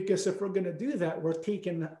 because if we're going to do that, we're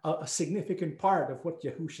taking a significant part of what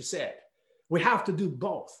Yahusha said. We have to do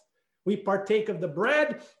both. We partake of the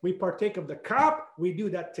bread, we partake of the cup, we do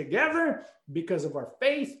that together because of our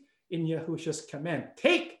faith in Yahusha's command.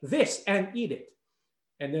 Take this and eat it.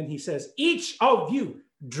 And then he says, each of you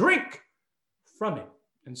drink from it.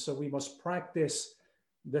 And so we must practice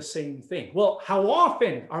the same thing. Well, how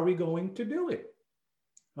often are we going to do it?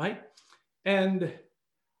 Right? And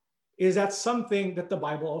is that something that the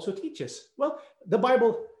Bible also teaches? Well, the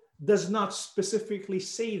Bible does not specifically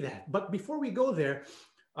say that. But before we go there,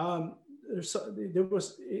 it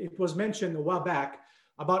was mentioned a while back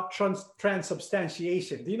about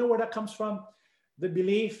transubstantiation. Do you know where that comes from? The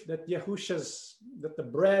belief that that the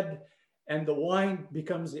bread and the wine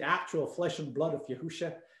becomes the actual flesh and blood of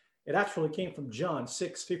Yahusha. It actually came from John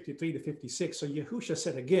 6:53-56. So Yahusha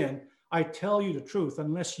said again, "I tell you the truth,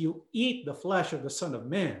 unless you eat the flesh of the Son of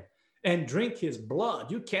Man and drink his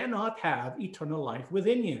blood, you cannot have eternal life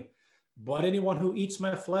within you. But anyone who eats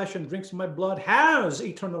my flesh and drinks my blood has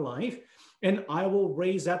eternal life, and I will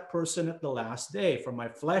raise that person at the last day. For my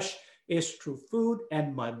flesh is true food,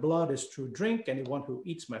 and my blood is true drink. Anyone who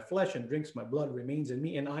eats my flesh and drinks my blood remains in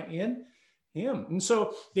me, and I in him." And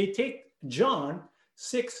so they take John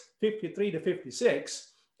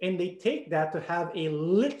 6:53-56, and they take that to have a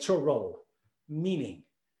literal meaning.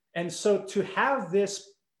 And so to have this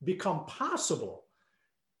become possible,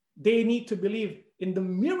 they need to believe in the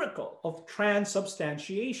miracle of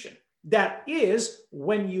transubstantiation. That is,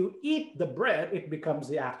 when you eat the bread, it becomes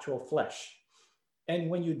the actual flesh. And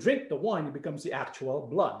when you drink the wine, it becomes the actual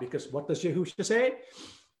blood. Because what does Yahusha say?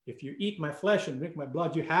 If you eat my flesh and drink my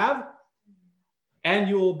blood, you have, and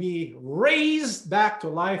you will be raised back to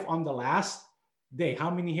life on the last day.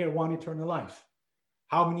 How many here want eternal life?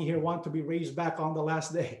 How many here want to be raised back on the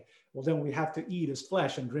last day? Well, then we have to eat his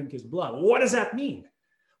flesh and drink his blood. What does that mean?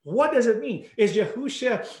 What does it mean? Is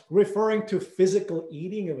Yahusha referring to physical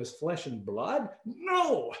eating of his flesh and blood?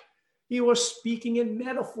 No, he was speaking in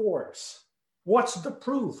metaphors. What's the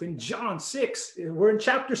proof? In John 6, we're in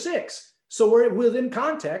chapter 6, so we're within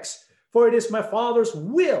context. For it is my Father's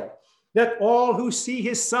will that all who see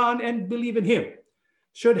his Son and believe in him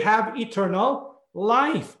should have eternal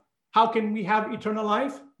life. How can we have eternal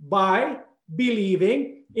life? By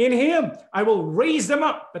believing in him. I will raise them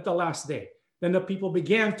up at the last day. Then the people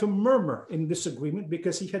began to murmur in disagreement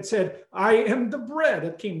because he had said, "I am the bread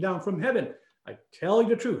that came down from heaven. I tell you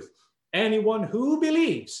the truth. Anyone who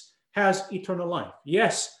believes has eternal life.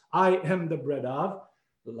 Yes, I am the bread of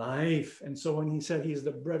life." And so when he said he's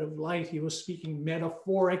the bread of life, he was speaking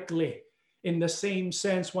metaphorically. In the same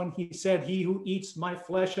sense, when he said, "He who eats my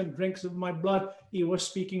flesh and drinks of my blood," he was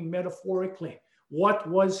speaking metaphorically. What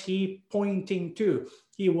was he pointing to?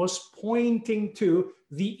 He was pointing to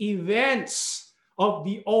the events of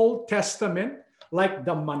the Old Testament, like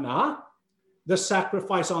the manna, the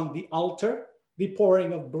sacrifice on the altar, the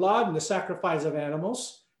pouring of blood, and the sacrifice of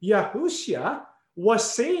animals. Yahushua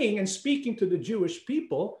was saying and speaking to the Jewish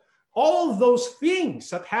people all those things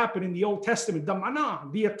that happen in the Old Testament, the manna,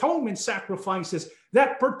 the atonement sacrifices,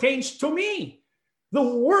 that pertains to me. The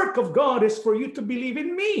work of God is for you to believe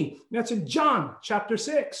in me. That's in John chapter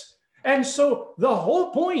 6. And so the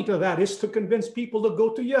whole point of that is to convince people to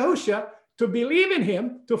go to Yahushua, to believe in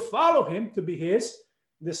him, to follow him, to be his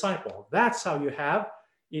disciple. That's how you have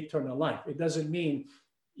eternal life. It doesn't mean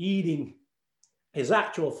eating his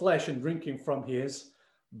actual flesh and drinking from his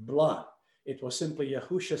blood. It was simply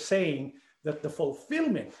Yahushua saying that the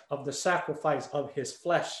fulfillment of the sacrifice of his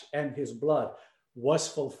flesh and his blood was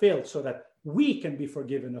fulfilled so that we can be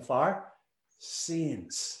forgiven of our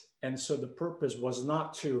sins. And so the purpose was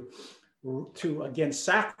not to again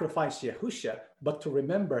sacrifice Yahushua, but to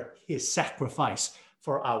remember his sacrifice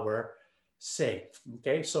for our sake.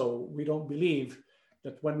 Okay, so we don't believe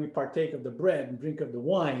that when we partake of the bread and drink of the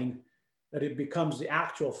wine, that it becomes the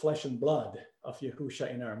actual flesh and blood of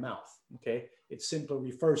Yahushua in our mouth. Okay, it simply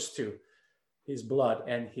refers to his blood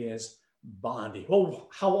and his body. Well,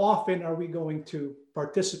 how often are we going to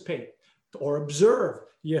participate or observe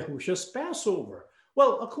Yahushua's Passover?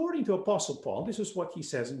 Well, according to Apostle Paul, this is what he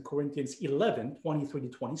says in Corinthians 11, 23 to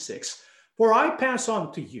 26. For I pass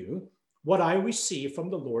on to you what I received from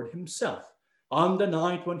the Lord himself. On the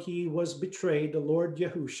night when he was betrayed, the Lord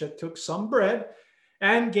Yahushua took some bread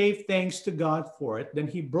and gave thanks to God for it. Then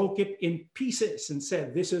he broke it in pieces and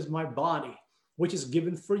said, "This is my body, which is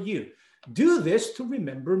given for you. Do this to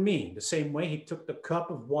remember me." The same way he took the cup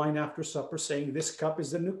of wine after supper, saying, "This cup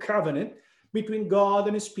is the new covenant between God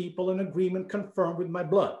and his people, an agreement confirmed with my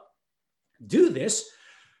blood. Do this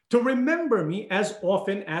to remember me as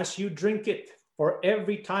often as you drink it. For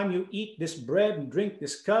every time you eat this bread and drink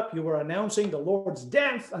this cup, you are announcing the Lord's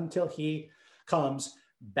death until he comes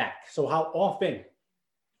back." So how often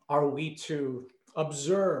are we to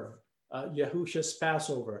observe Yahushua's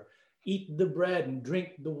Passover, eat the bread and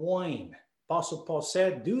drink the wine? Apostle Paul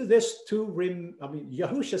said, do this to,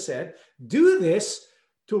 Yahushua said, do this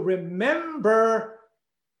to remember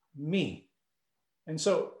me. And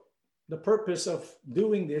so the purpose of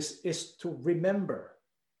doing this is to remember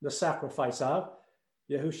the sacrifice of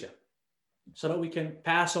Yahushua, so that we can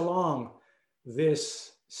pass along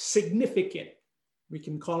this significant, we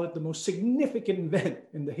can call it the most significant event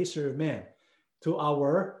in the history of man, to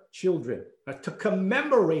our children, to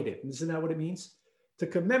commemorate it. Isn't that what it means? To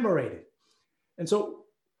commemorate it. And so,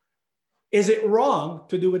 is it wrong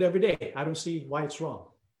to do it every day? I don't see why it's wrong.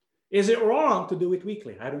 Is it wrong to do it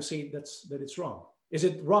weekly? I don't see that it's wrong. Is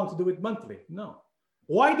it wrong to do it monthly? No.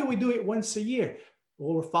 Why do we do it once a year?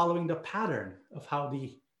 Well, we're following the pattern of how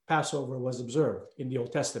the Passover was observed in the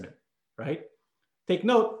Old Testament, right? Take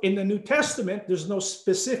note, in the New Testament, there's no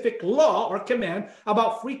specific law or command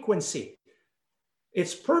about frequency.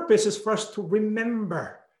 Its purpose is for us to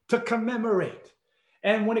remember, to commemorate.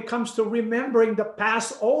 And when it comes to remembering the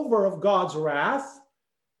Passover of God's wrath,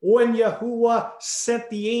 when Yahuwah sent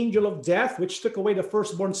the angel of death, which took away the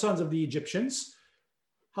firstborn sons of the Egyptians,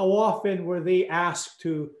 how often were they asked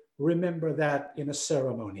to remember that in a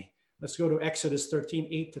ceremony? Let's go to Exodus 13,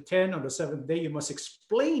 8 to 10. On the seventh day, you must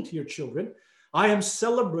explain to your children, I am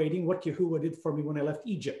celebrating what Yahuwah did for me when I left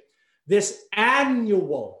Egypt. This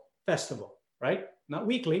annual festival, right? Not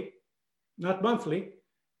weekly, not monthly.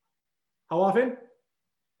 How often?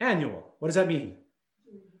 Annual. What does that mean?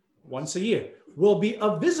 Once a year. Will be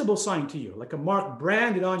a visible sign to you, like a mark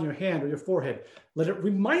branded on your hand or your forehead. Let it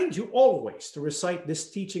remind you always to recite this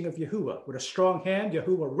teaching of Yahuwah. With a strong hand,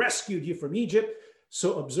 Yahuwah rescued you from Egypt.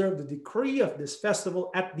 So observe the decree of this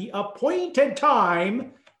festival at the appointed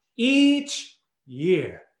time each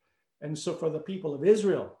year. And so for the people of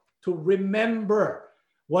Israel to remember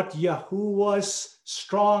what Yahuwah's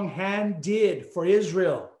strong hand did for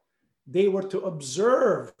Israel, they were to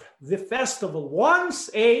observe the festival once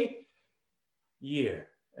a year.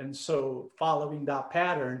 And so following that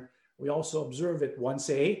pattern, we also observe it once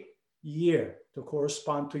a year to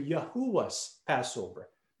correspond to Yahuwah's Passover,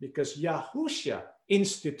 because Yahushua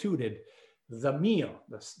instituted the meal,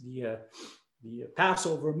 the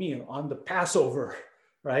Passover meal on the Passover,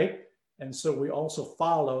 right? And so we also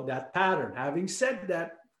follow that pattern. Having said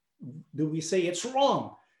that, do we say it's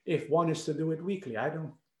wrong if one is to do it weekly? I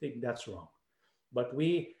don't think that's wrong. But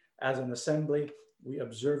we, as an assembly, we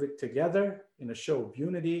observe it together in a show of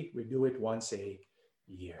unity. We do it once a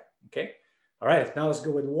year. Okay. All right. Now let's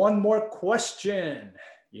go with one more question.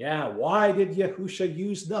 Yeah, why did Yahusha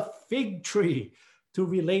use the fig tree to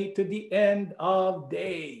relate to the end of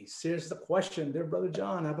days? Here's the question, dear Brother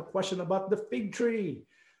John. I have a question about the fig tree.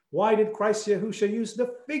 Why did Christ Yahusha use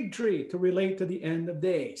the fig tree to relate to the end of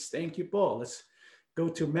days? Thank you, Paul. Let's go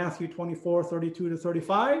to Matthew 24, 32 to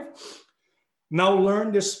 35. Now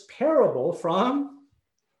learn this parable from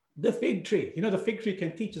the fig tree. You know, the fig tree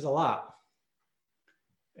can teach us a lot.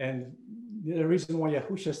 And the reason why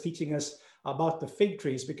Yahusha is teaching us about the fig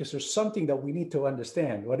tree is because there's something that we need to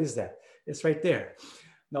understand. What is that? It's right there.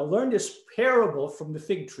 Now learn this parable from the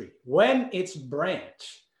fig tree. When its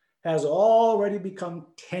branch has already become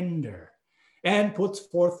tender and puts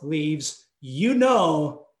forth leaves, you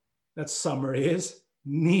know that summer is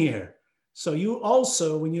near. So you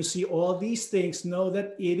also, when you see all these things, know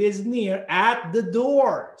that it is near at the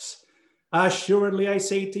doors. Assuredly, I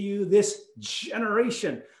say to you, this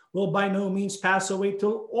generation will by no means pass away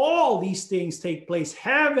till all these things take place.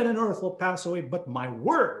 Heaven and earth will pass away, but my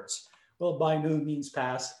words will by no means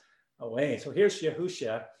pass away. So here's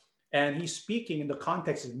Yahusha, and he's speaking in the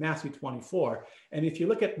context of Matthew 24. And if you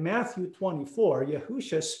look at Matthew 24,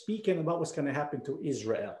 Yahusha is speaking about what's going to happen to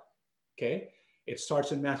Israel. Okay? It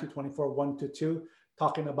starts in Matthew 24, 1 to 2,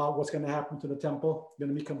 talking about what's going to happen to the temple, going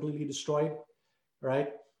to be completely destroyed, right?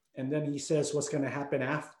 And then he says what's going to happen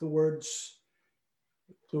afterwards,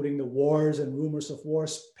 including the wars and rumors of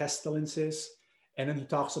wars, pestilences. And then he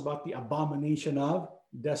talks about the abomination of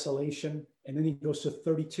desolation. And then he goes to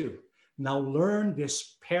 32. Now learn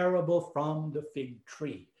this parable from the fig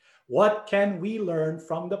tree. What can we learn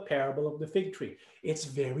from the parable of the fig tree? It's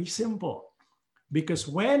very simple. Because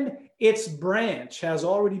when its branch has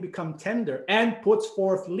already become tender and puts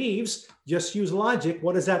forth leaves, just use logic,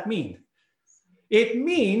 what does that mean? It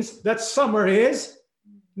means that summer is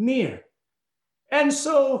near. And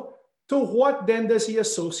so to what then does he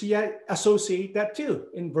associate that to?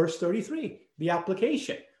 In verse 33, the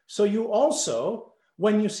application. So you also,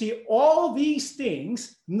 when you see all these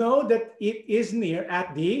things, know that it is near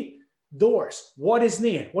at the doors. What is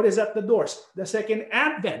near? What is at the doors? The second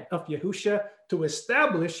advent of Yahusha to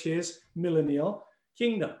establish his millennial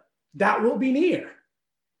kingdom. That will be near,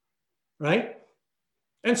 right?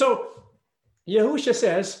 And so Yahusha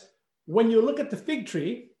says, when you look at the fig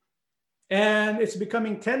tree and it's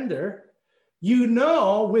becoming tender, you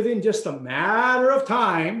know within just a matter of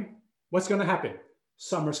time what's going to happen.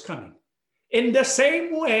 Summer's coming. In the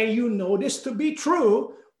same way, you know this to be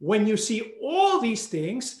true when you see all these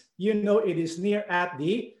things, you know it is near at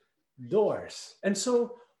the doors. And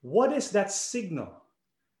so what is that signal?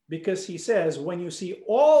 Because he says, when you see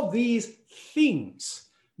all these things,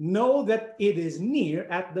 know that it is near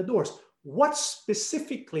at the doors. What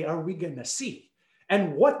specifically are we going to see?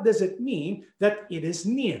 And what does it mean that it is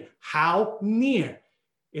near? How near?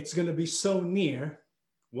 It's going to be so near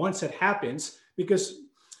once it happens, because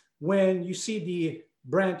when you see the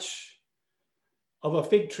branch of a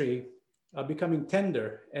fig tree becoming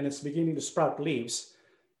tender and it's beginning to sprout leaves,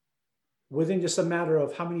 within just a matter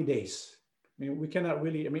of how many days? I mean, we cannot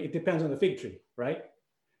really, I mean, it depends on the fig tree, right?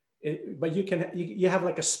 But you have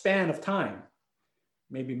like a span of time,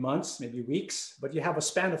 maybe months, maybe weeks, but you have a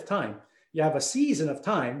span of time. You have a season of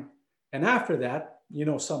time. And after that, you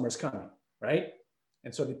know, summer's coming, right?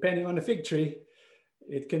 And so depending on the fig tree,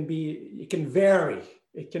 it can vary.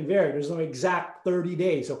 It can vary. There's no exact 30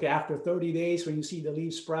 days. Okay, after 30 days, when you see the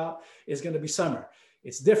leaves sprout, it's going to be summer.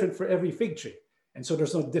 It's different for every fig tree. And so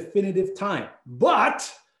there's no definitive time.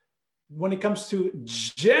 But when it comes to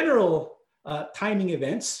general timing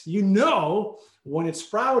events, you know when it's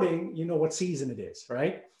sprouting, you know what season it is,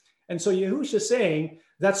 right? And so Yahusha is saying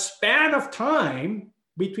that span of time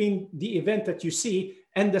between the event that you see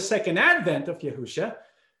and the second advent of Yahusha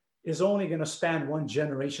is only going to span one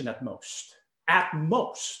generation at most. At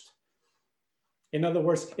most. In other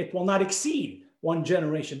words, it will not exceed one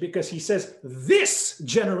generation, because he says this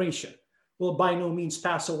generation will by no means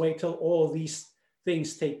pass away till all these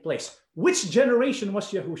things take place. Which generation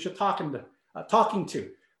was Yahusha talking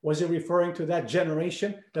to? Was he referring to that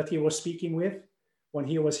generation that he was speaking with when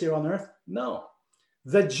he was here on earth? No.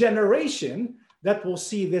 The generation that will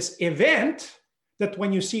see this event, that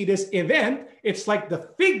when you see this event, it's like the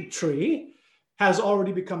fig tree has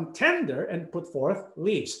already become tender and put forth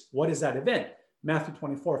leaves. What is that event? Matthew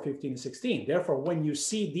 24, 15 and 16. Therefore, when you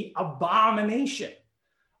see the abomination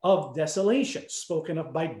of desolation spoken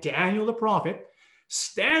of by Daniel the prophet,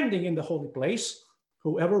 standing in the holy place,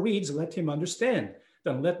 whoever reads, let him understand.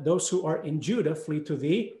 Then let those who are in Judah flee to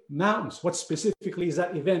the mountains. What specifically is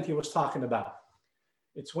that event he was talking about?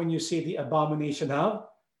 It's when you see the abomination of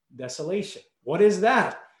desolation. What is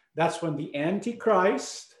that? That's when the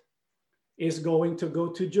Antichrist is going to go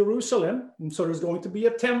to Jerusalem. And so there's going to be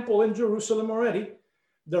a temple in Jerusalem already.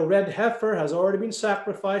 The red heifer has already been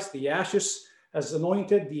sacrificed. The ashes has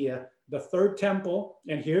anointed the third temple.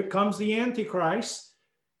 And here comes the Antichrist.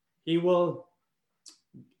 He will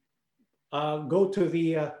go to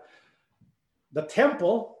the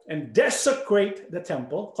temple and desecrate the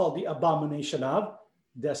temple, called the abomination of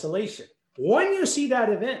desolation. When you see that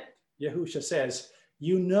event, Yahusha says,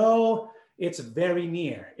 you know it's very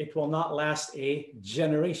near. It will not last a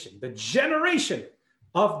generation. The generation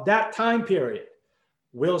of that time period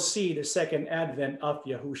will see the second advent of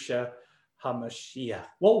Yahusha HaMashiach.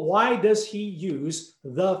 Well, why does he use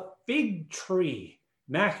the fig tree?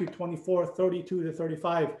 Matthew 24, 32 to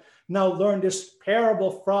 35. Now learn this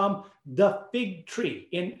parable from the fig tree.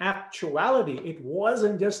 In actuality, it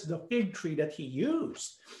wasn't just the fig tree that he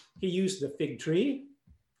used. He used the fig tree,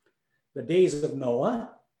 the days of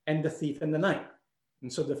Noah, and the thief in the night.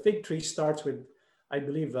 And so the fig tree starts with, I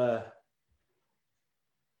believe,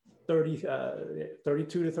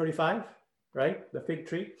 32 to 35, right? The fig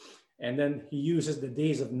tree. And then he uses the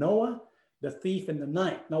days of Noah, the thief in the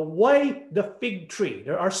night. Now, why the fig tree?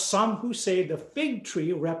 There are some who say the fig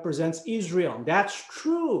tree represents Israel. And that's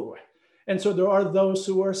true. And so there are those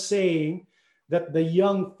who are saying that the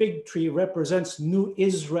young fig tree represents New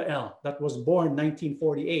Israel that was born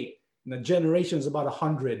 1948. And the generation is about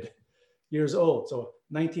 100 years old. So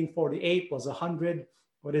 1948 was 100.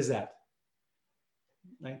 What is that?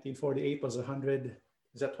 1948 was 100.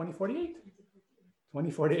 Is that 2048?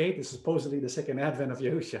 2048 is supposedly the second advent of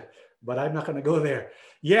Yahusha, but I'm not going to go there.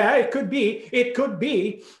 Yeah, it could be. It could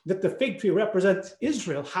be that the fig tree represents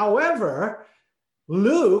Israel. However,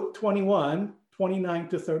 Luke 21, 29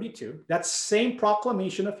 to 32, that same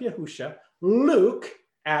proclamation of Yahusha, Luke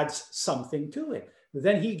adds something to it.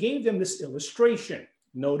 Then he gave them this illustration.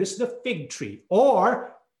 Notice the fig tree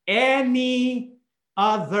or any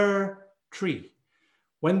other tree.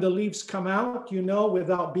 When the leaves come out, you know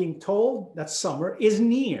without being told that summer is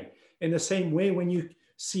near. In the same way, when you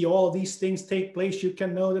see all these things take place, you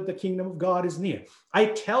can know that the kingdom of God is near. I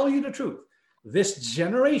tell you the truth, this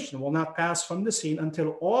generation will not pass from the scene until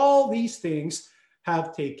all these things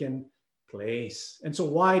have taken place. And so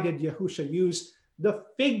why did Yahusha use the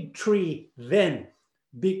fig tree then?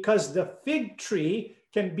 Because the fig tree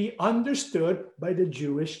can be understood by the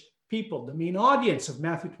Jewish people. The main audience of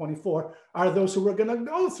Matthew 24 are those who are going to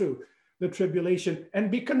go through the tribulation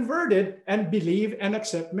and be converted and believe and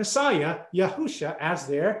accept Messiah, Yahusha, as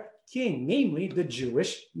their king, namely the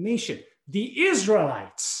Jewish nation, the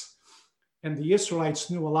Israelites. And the Israelites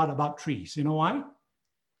knew a lot about trees. You know why?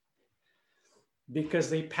 Because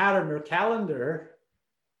they patterned their calendar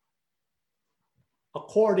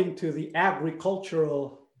according to the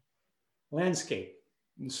agricultural landscape.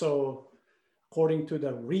 And so according to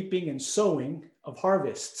the reaping and sowing of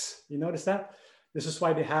harvests. You notice that? This is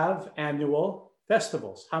why they have annual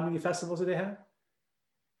festivals. How many festivals do they have?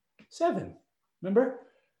 7. Remember?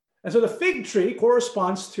 And so the fig tree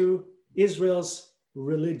corresponds to Israel's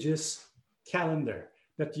religious calendar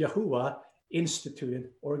that Yahuwah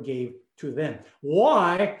instituted or gave to them.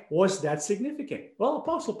 Why was that significant? Well,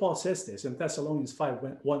 Apostle Paul says this in Thessalonians 5,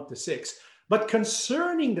 1 to 6. But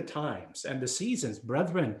concerning the times and the seasons,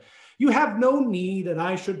 brethren, you have no need that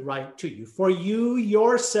I should write to you, for you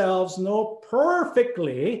yourselves know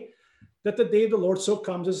perfectly that the day of the Lord so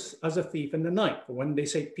comes as a thief in the night. For when they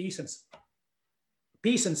say peace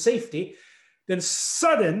and safety, then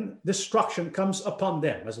sudden destruction comes upon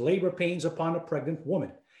them, as labor pains upon a pregnant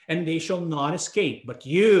woman, and they shall not escape. But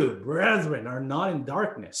you, brethren, are not in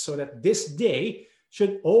darkness, so that this day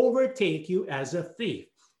should overtake you as a thief.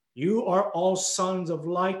 You are all sons of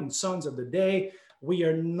light and sons of the day. We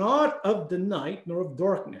are not of the night nor of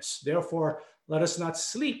darkness. Therefore, let us not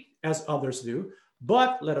sleep as others do,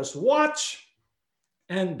 but let us watch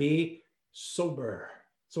and be sober.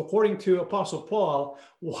 So according to Apostle Paul,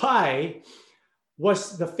 why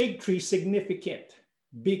was the fig tree significant?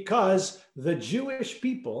 Because the Jewish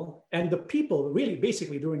people and the people really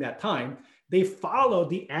basically during that time, they followed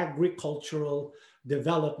the agricultural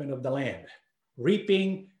development of the land,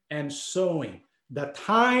 reaping and sowing, the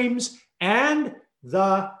times and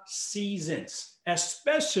the seasons,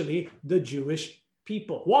 especially the Jewish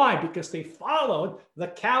people. Why? Because they followed the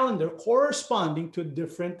calendar corresponding to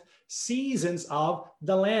different seasons of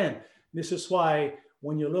the land. This is why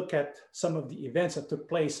when you look at some of the events that took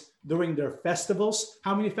place during their festivals,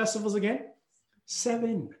 how many festivals again?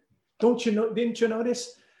 7. Didn't you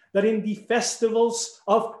notice that in the festivals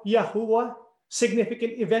of Yahuwah,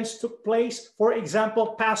 significant events took place? For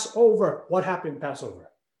example, Passover. What happened in Passover?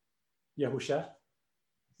 Yahusha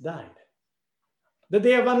died. the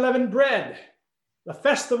day of unleavened bread, the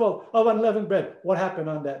festival of unleavened bread. What happened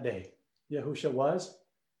on that day? Yahushua was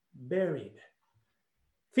buried.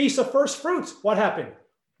 Feast of first fruits. What happened?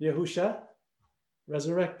 Yahushua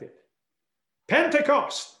resurrected.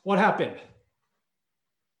 Pentecost. What happened?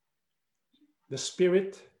 The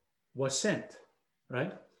Spirit was sent,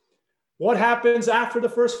 right? What happens after the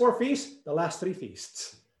first four feasts? The last three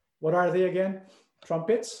feasts. What are they again?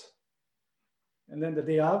 Trumpets, and then the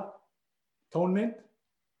Day of Atonement,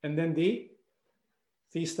 and then the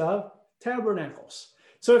Feast of Tabernacles.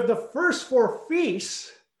 So if the first four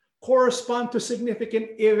feasts correspond to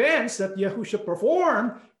significant events that Yahushua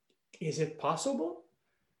performed, is it possible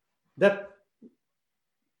that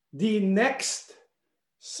the next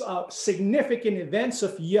significant events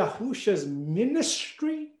of Yahushua's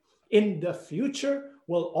ministry in the future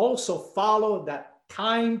will also follow that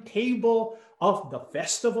timetable of the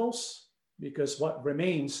festivals? Because what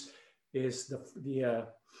remains is the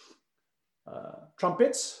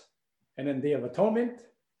trumpets, and then Day of Atonement,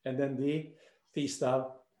 and then the Feast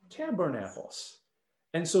of Tabernacles.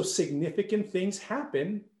 And so significant things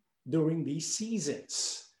happen during these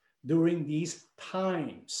seasons, during these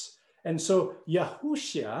times. And so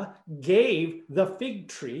Yahushua gave the fig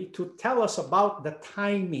tree to tell us about the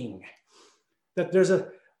timing, that there's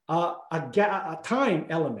a time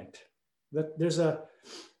element, that there's an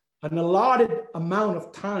allotted amount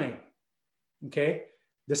of time, okay,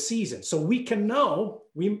 the season. So we can know,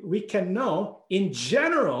 we can know in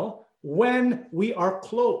general when we are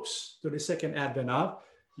close to the second advent of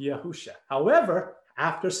Yahushua. However,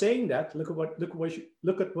 after saying that, look at what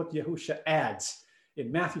Yahushua adds in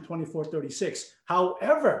Matthew 24:36.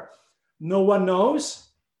 However, no one knows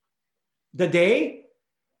the day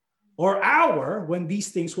or hour when these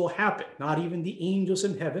things will happen, not even the angels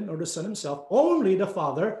in heaven or the Son himself. Only the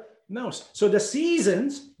Father knows. So the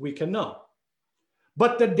seasons we can know,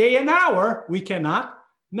 but the day and hour we cannot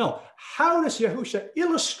know. How does Yahushua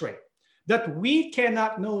illustrate that we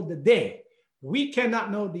cannot know the day? We cannot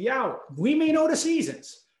know the hour. We may know the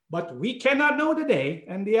seasons, but we cannot know the day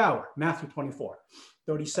and the hour. Matthew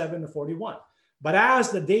 24:37-41. But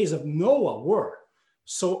as the days of Noah were,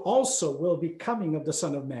 so also will the coming of the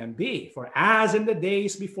Son of Man be. For as in the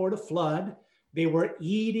days before the flood, they were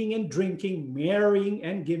eating and drinking, marrying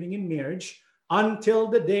and giving in marriage, until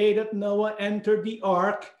the day that Noah entered the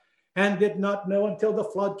ark, and did not know until the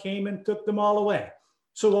flood came and took them all away.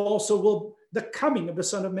 So also will the coming of the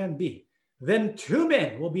Son of Man be. Then two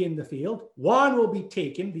men will be in the field, one will be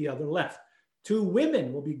taken, the other left. Two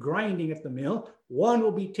women will be grinding at the mill, one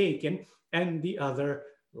will be taken, and the other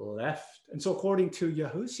left. And so according to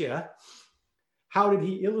Yahushua, how did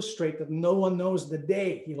he illustrate that no one knows the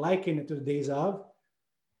day? He likened it to the days of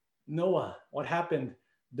Noah. What happened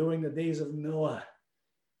during the days of Noah?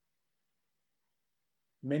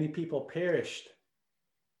 Many people perished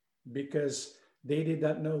because they did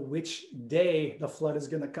not know which day the flood is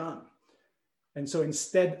going to come. And so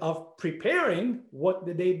instead of preparing, what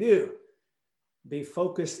did they do? They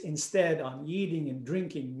focused instead on eating and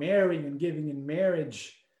drinking, marrying and giving in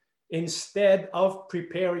marriage, instead of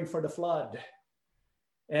preparing for the flood.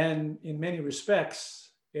 And in many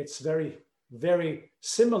respects, it's very, very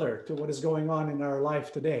similar to what is going on in our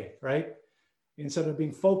life today, right? Instead of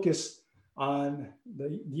being focused on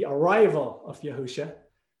the arrival of Yahushua,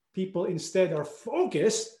 people instead are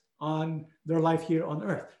focused on their life here on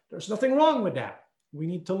earth. There's nothing wrong with that. We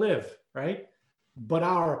need to live, right? But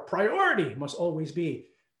our priority must always be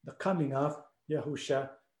the coming of Yahushua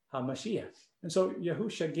HaMashiach. And so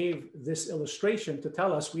Yahushua gave this illustration to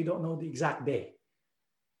tell us we don't know the exact day.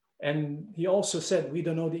 And he also said we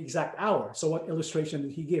don't know the exact hour. So what illustration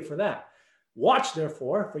did he give for that? Watch,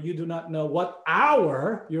 therefore, for you do not know what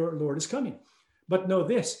hour your Lord is coming. But know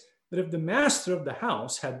this, that if the master of the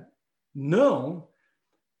house had known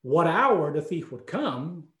what hour the thief would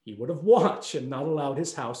come, he would have watched and not allowed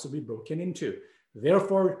his house to be broken into.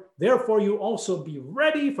 Therefore you also be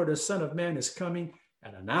ready, for the Son of Man is coming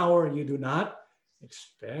at an hour you do not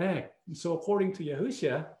expect. And so according to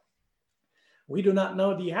Yahushua, we do not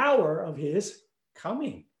know the hour of his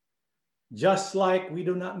coming, just like we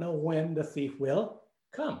do not know when the thief will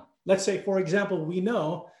come. Let's say, for example, we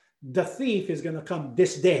know the thief is going to come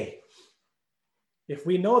this day. If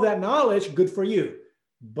we know that knowledge, good for you.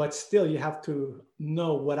 But still, you have to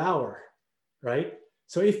know what hour, right?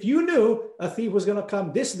 So if you knew a thief was going to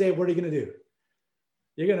come this day, what are you going to do?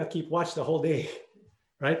 You're going to keep watch the whole day,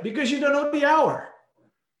 right? Because you don't know the hour,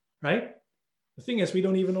 right? The thing is, we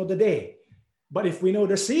don't even know the day. But if we know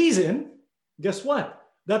the season, guess what?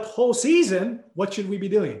 That whole season, what should we be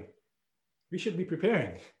doing? We should be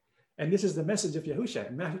preparing And this is the message of Yahusha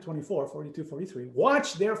in Matthew 24, 42, 43.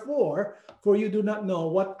 Watch therefore, for you do not know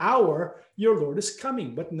what hour your Lord is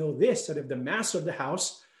coming. But know this, that if the master of the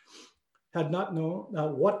house had not known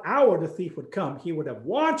what hour the thief would come, he would have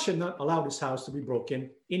watched and not allowed his house to be broken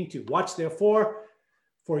into. Watch therefore,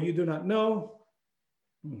 for you do not know.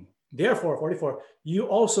 Therefore, 44, you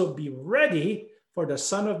also be ready, for the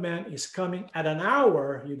Son of Man is coming at an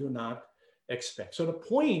hour you do not expect. So the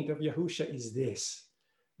point of Yahusha is this.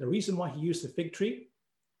 The reason why he used the fig tree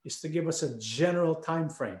is to give us a general time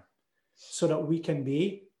frame so that we can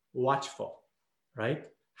be watchful, right?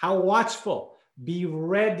 How watchful? Be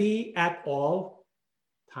ready at all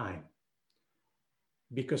time.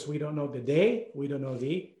 Because we don't know the day, we don't know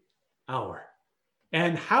the hour.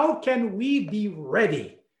 And how can we be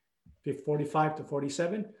ready? 45 to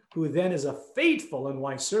 47, who then is a faithful and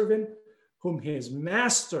wise servant, whom his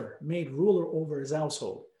master made ruler over his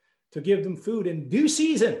household, to give them food in due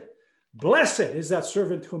season. Blessed is that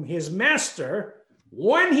servant whom his master,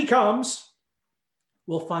 when he comes,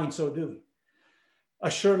 will find so doing.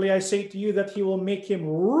 Assuredly, I say to you that he will make him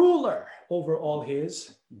ruler over all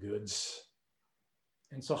his goods.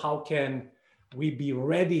 And so how can we be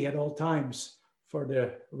ready at all times for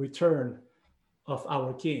the return of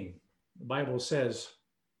our King? The Bible says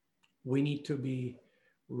we need to be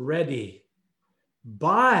ready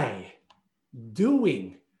by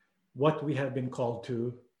doing what we have been called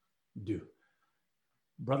to do.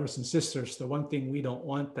 Brothers and sisters, the one thing we don't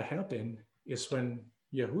want to happen is when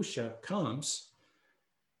Yahusha comes,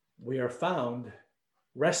 we are found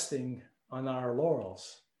resting on our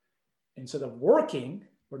laurels instead of working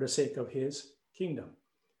for the sake of his kingdom.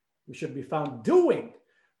 We should be found doing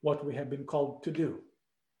what we have been called to do.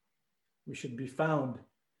 We should be found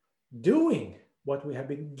doing what we have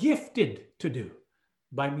been gifted to do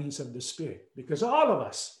by means of the Spirit. Because all of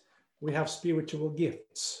us, we have spiritual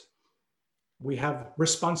gifts. We have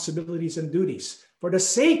responsibilities and duties. For the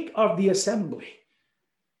sake of the assembly,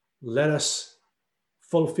 let us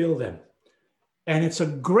fulfill them. And it's a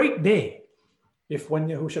great day if when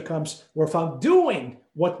Yahusha comes, we're found doing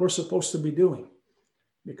what we're supposed to be doing.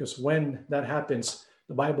 Because when that happens,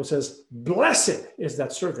 the Bible says, blessed is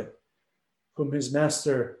that servant whom his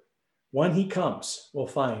master, when he comes, will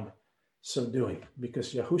find so doing.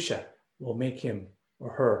 Because Yahusha will make him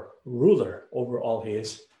or her ruler over all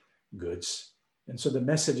his goods. And so the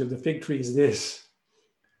message of the fig tree is this: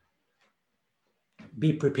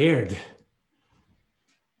 be prepared,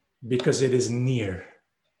 because it is near.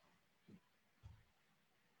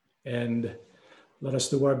 And let us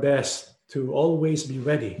do our best to always be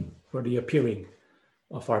ready for the appearing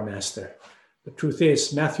of our Master. The truth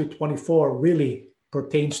is, Matthew 24 really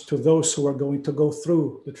pertains to those who are going to go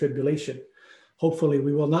through the tribulation. Hopefully,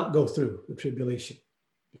 we will not go through the tribulation,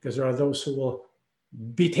 because there are those who will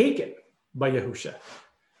be taken by Yahusha,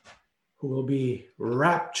 who will be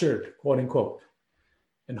raptured, quote unquote.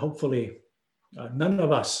 And hopefully, none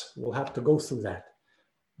of us will have to go through that.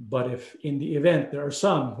 But if in the event there are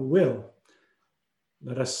some who will,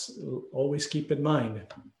 let us always keep in mind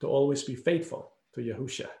to always be faithful to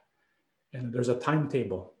Yahusha. And there's a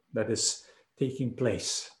timetable that is taking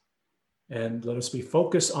place. And let us be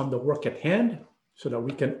focused on the work at hand so that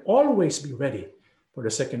we can always be ready for the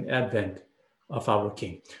second advent of our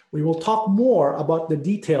King. We will talk more about the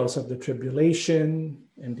details of the tribulation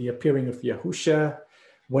and the appearing of Yahusha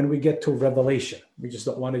when we get to Revelation. We just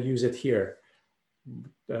don't want to use it here.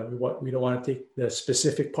 We don't want to take the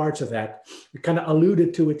specific parts of that. We kind of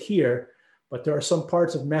alluded to it here, but there are some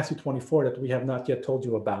parts of Matthew 24 that we have not yet told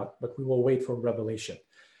you about, but we will wait for Revelation.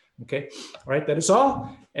 Okay? All right, that is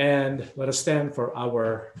all. And let us stand for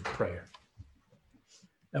our prayer.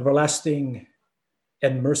 Everlasting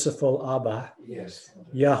and merciful Abba, yes,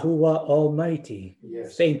 Yahuwah Almighty,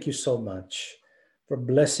 yes, thank you so much for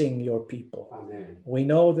blessing your people. amen, We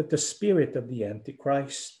know that the spirit of the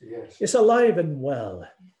Antichrist yes, is alive and well,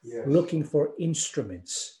 yes, looking for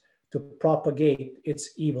instruments to propagate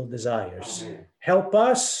its evil desires. amen, Help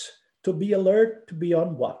us to be alert, to be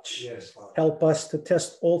on watch. yes, Father, Help us to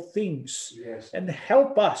test all things, yes, and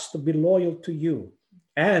help us to be loyal to you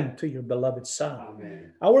and to your beloved Son,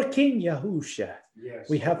 amen, our King Yahusha. yes,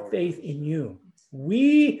 We have Lord, faith in you.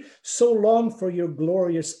 We so long for your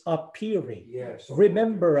glorious appearing. yes,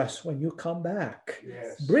 Remember us when you come back.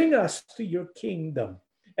 yes, Bring us to your kingdom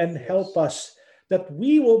and Yes. help us that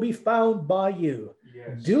we will be found by you,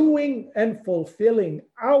 yes, doing and fulfilling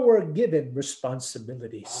our given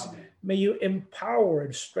responsibilities. amen, May you empower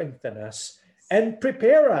and strengthen us and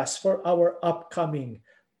prepare us for our upcoming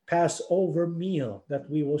Passover meal that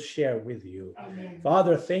we will share with you. Amen.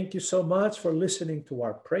 Father, thank you so much for listening to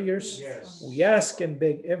our prayers. Yes. We ask and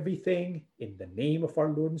beg everything in the name of our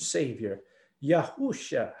Lord and Savior,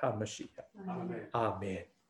 Yahushua HaMashiach. Amen. Amen.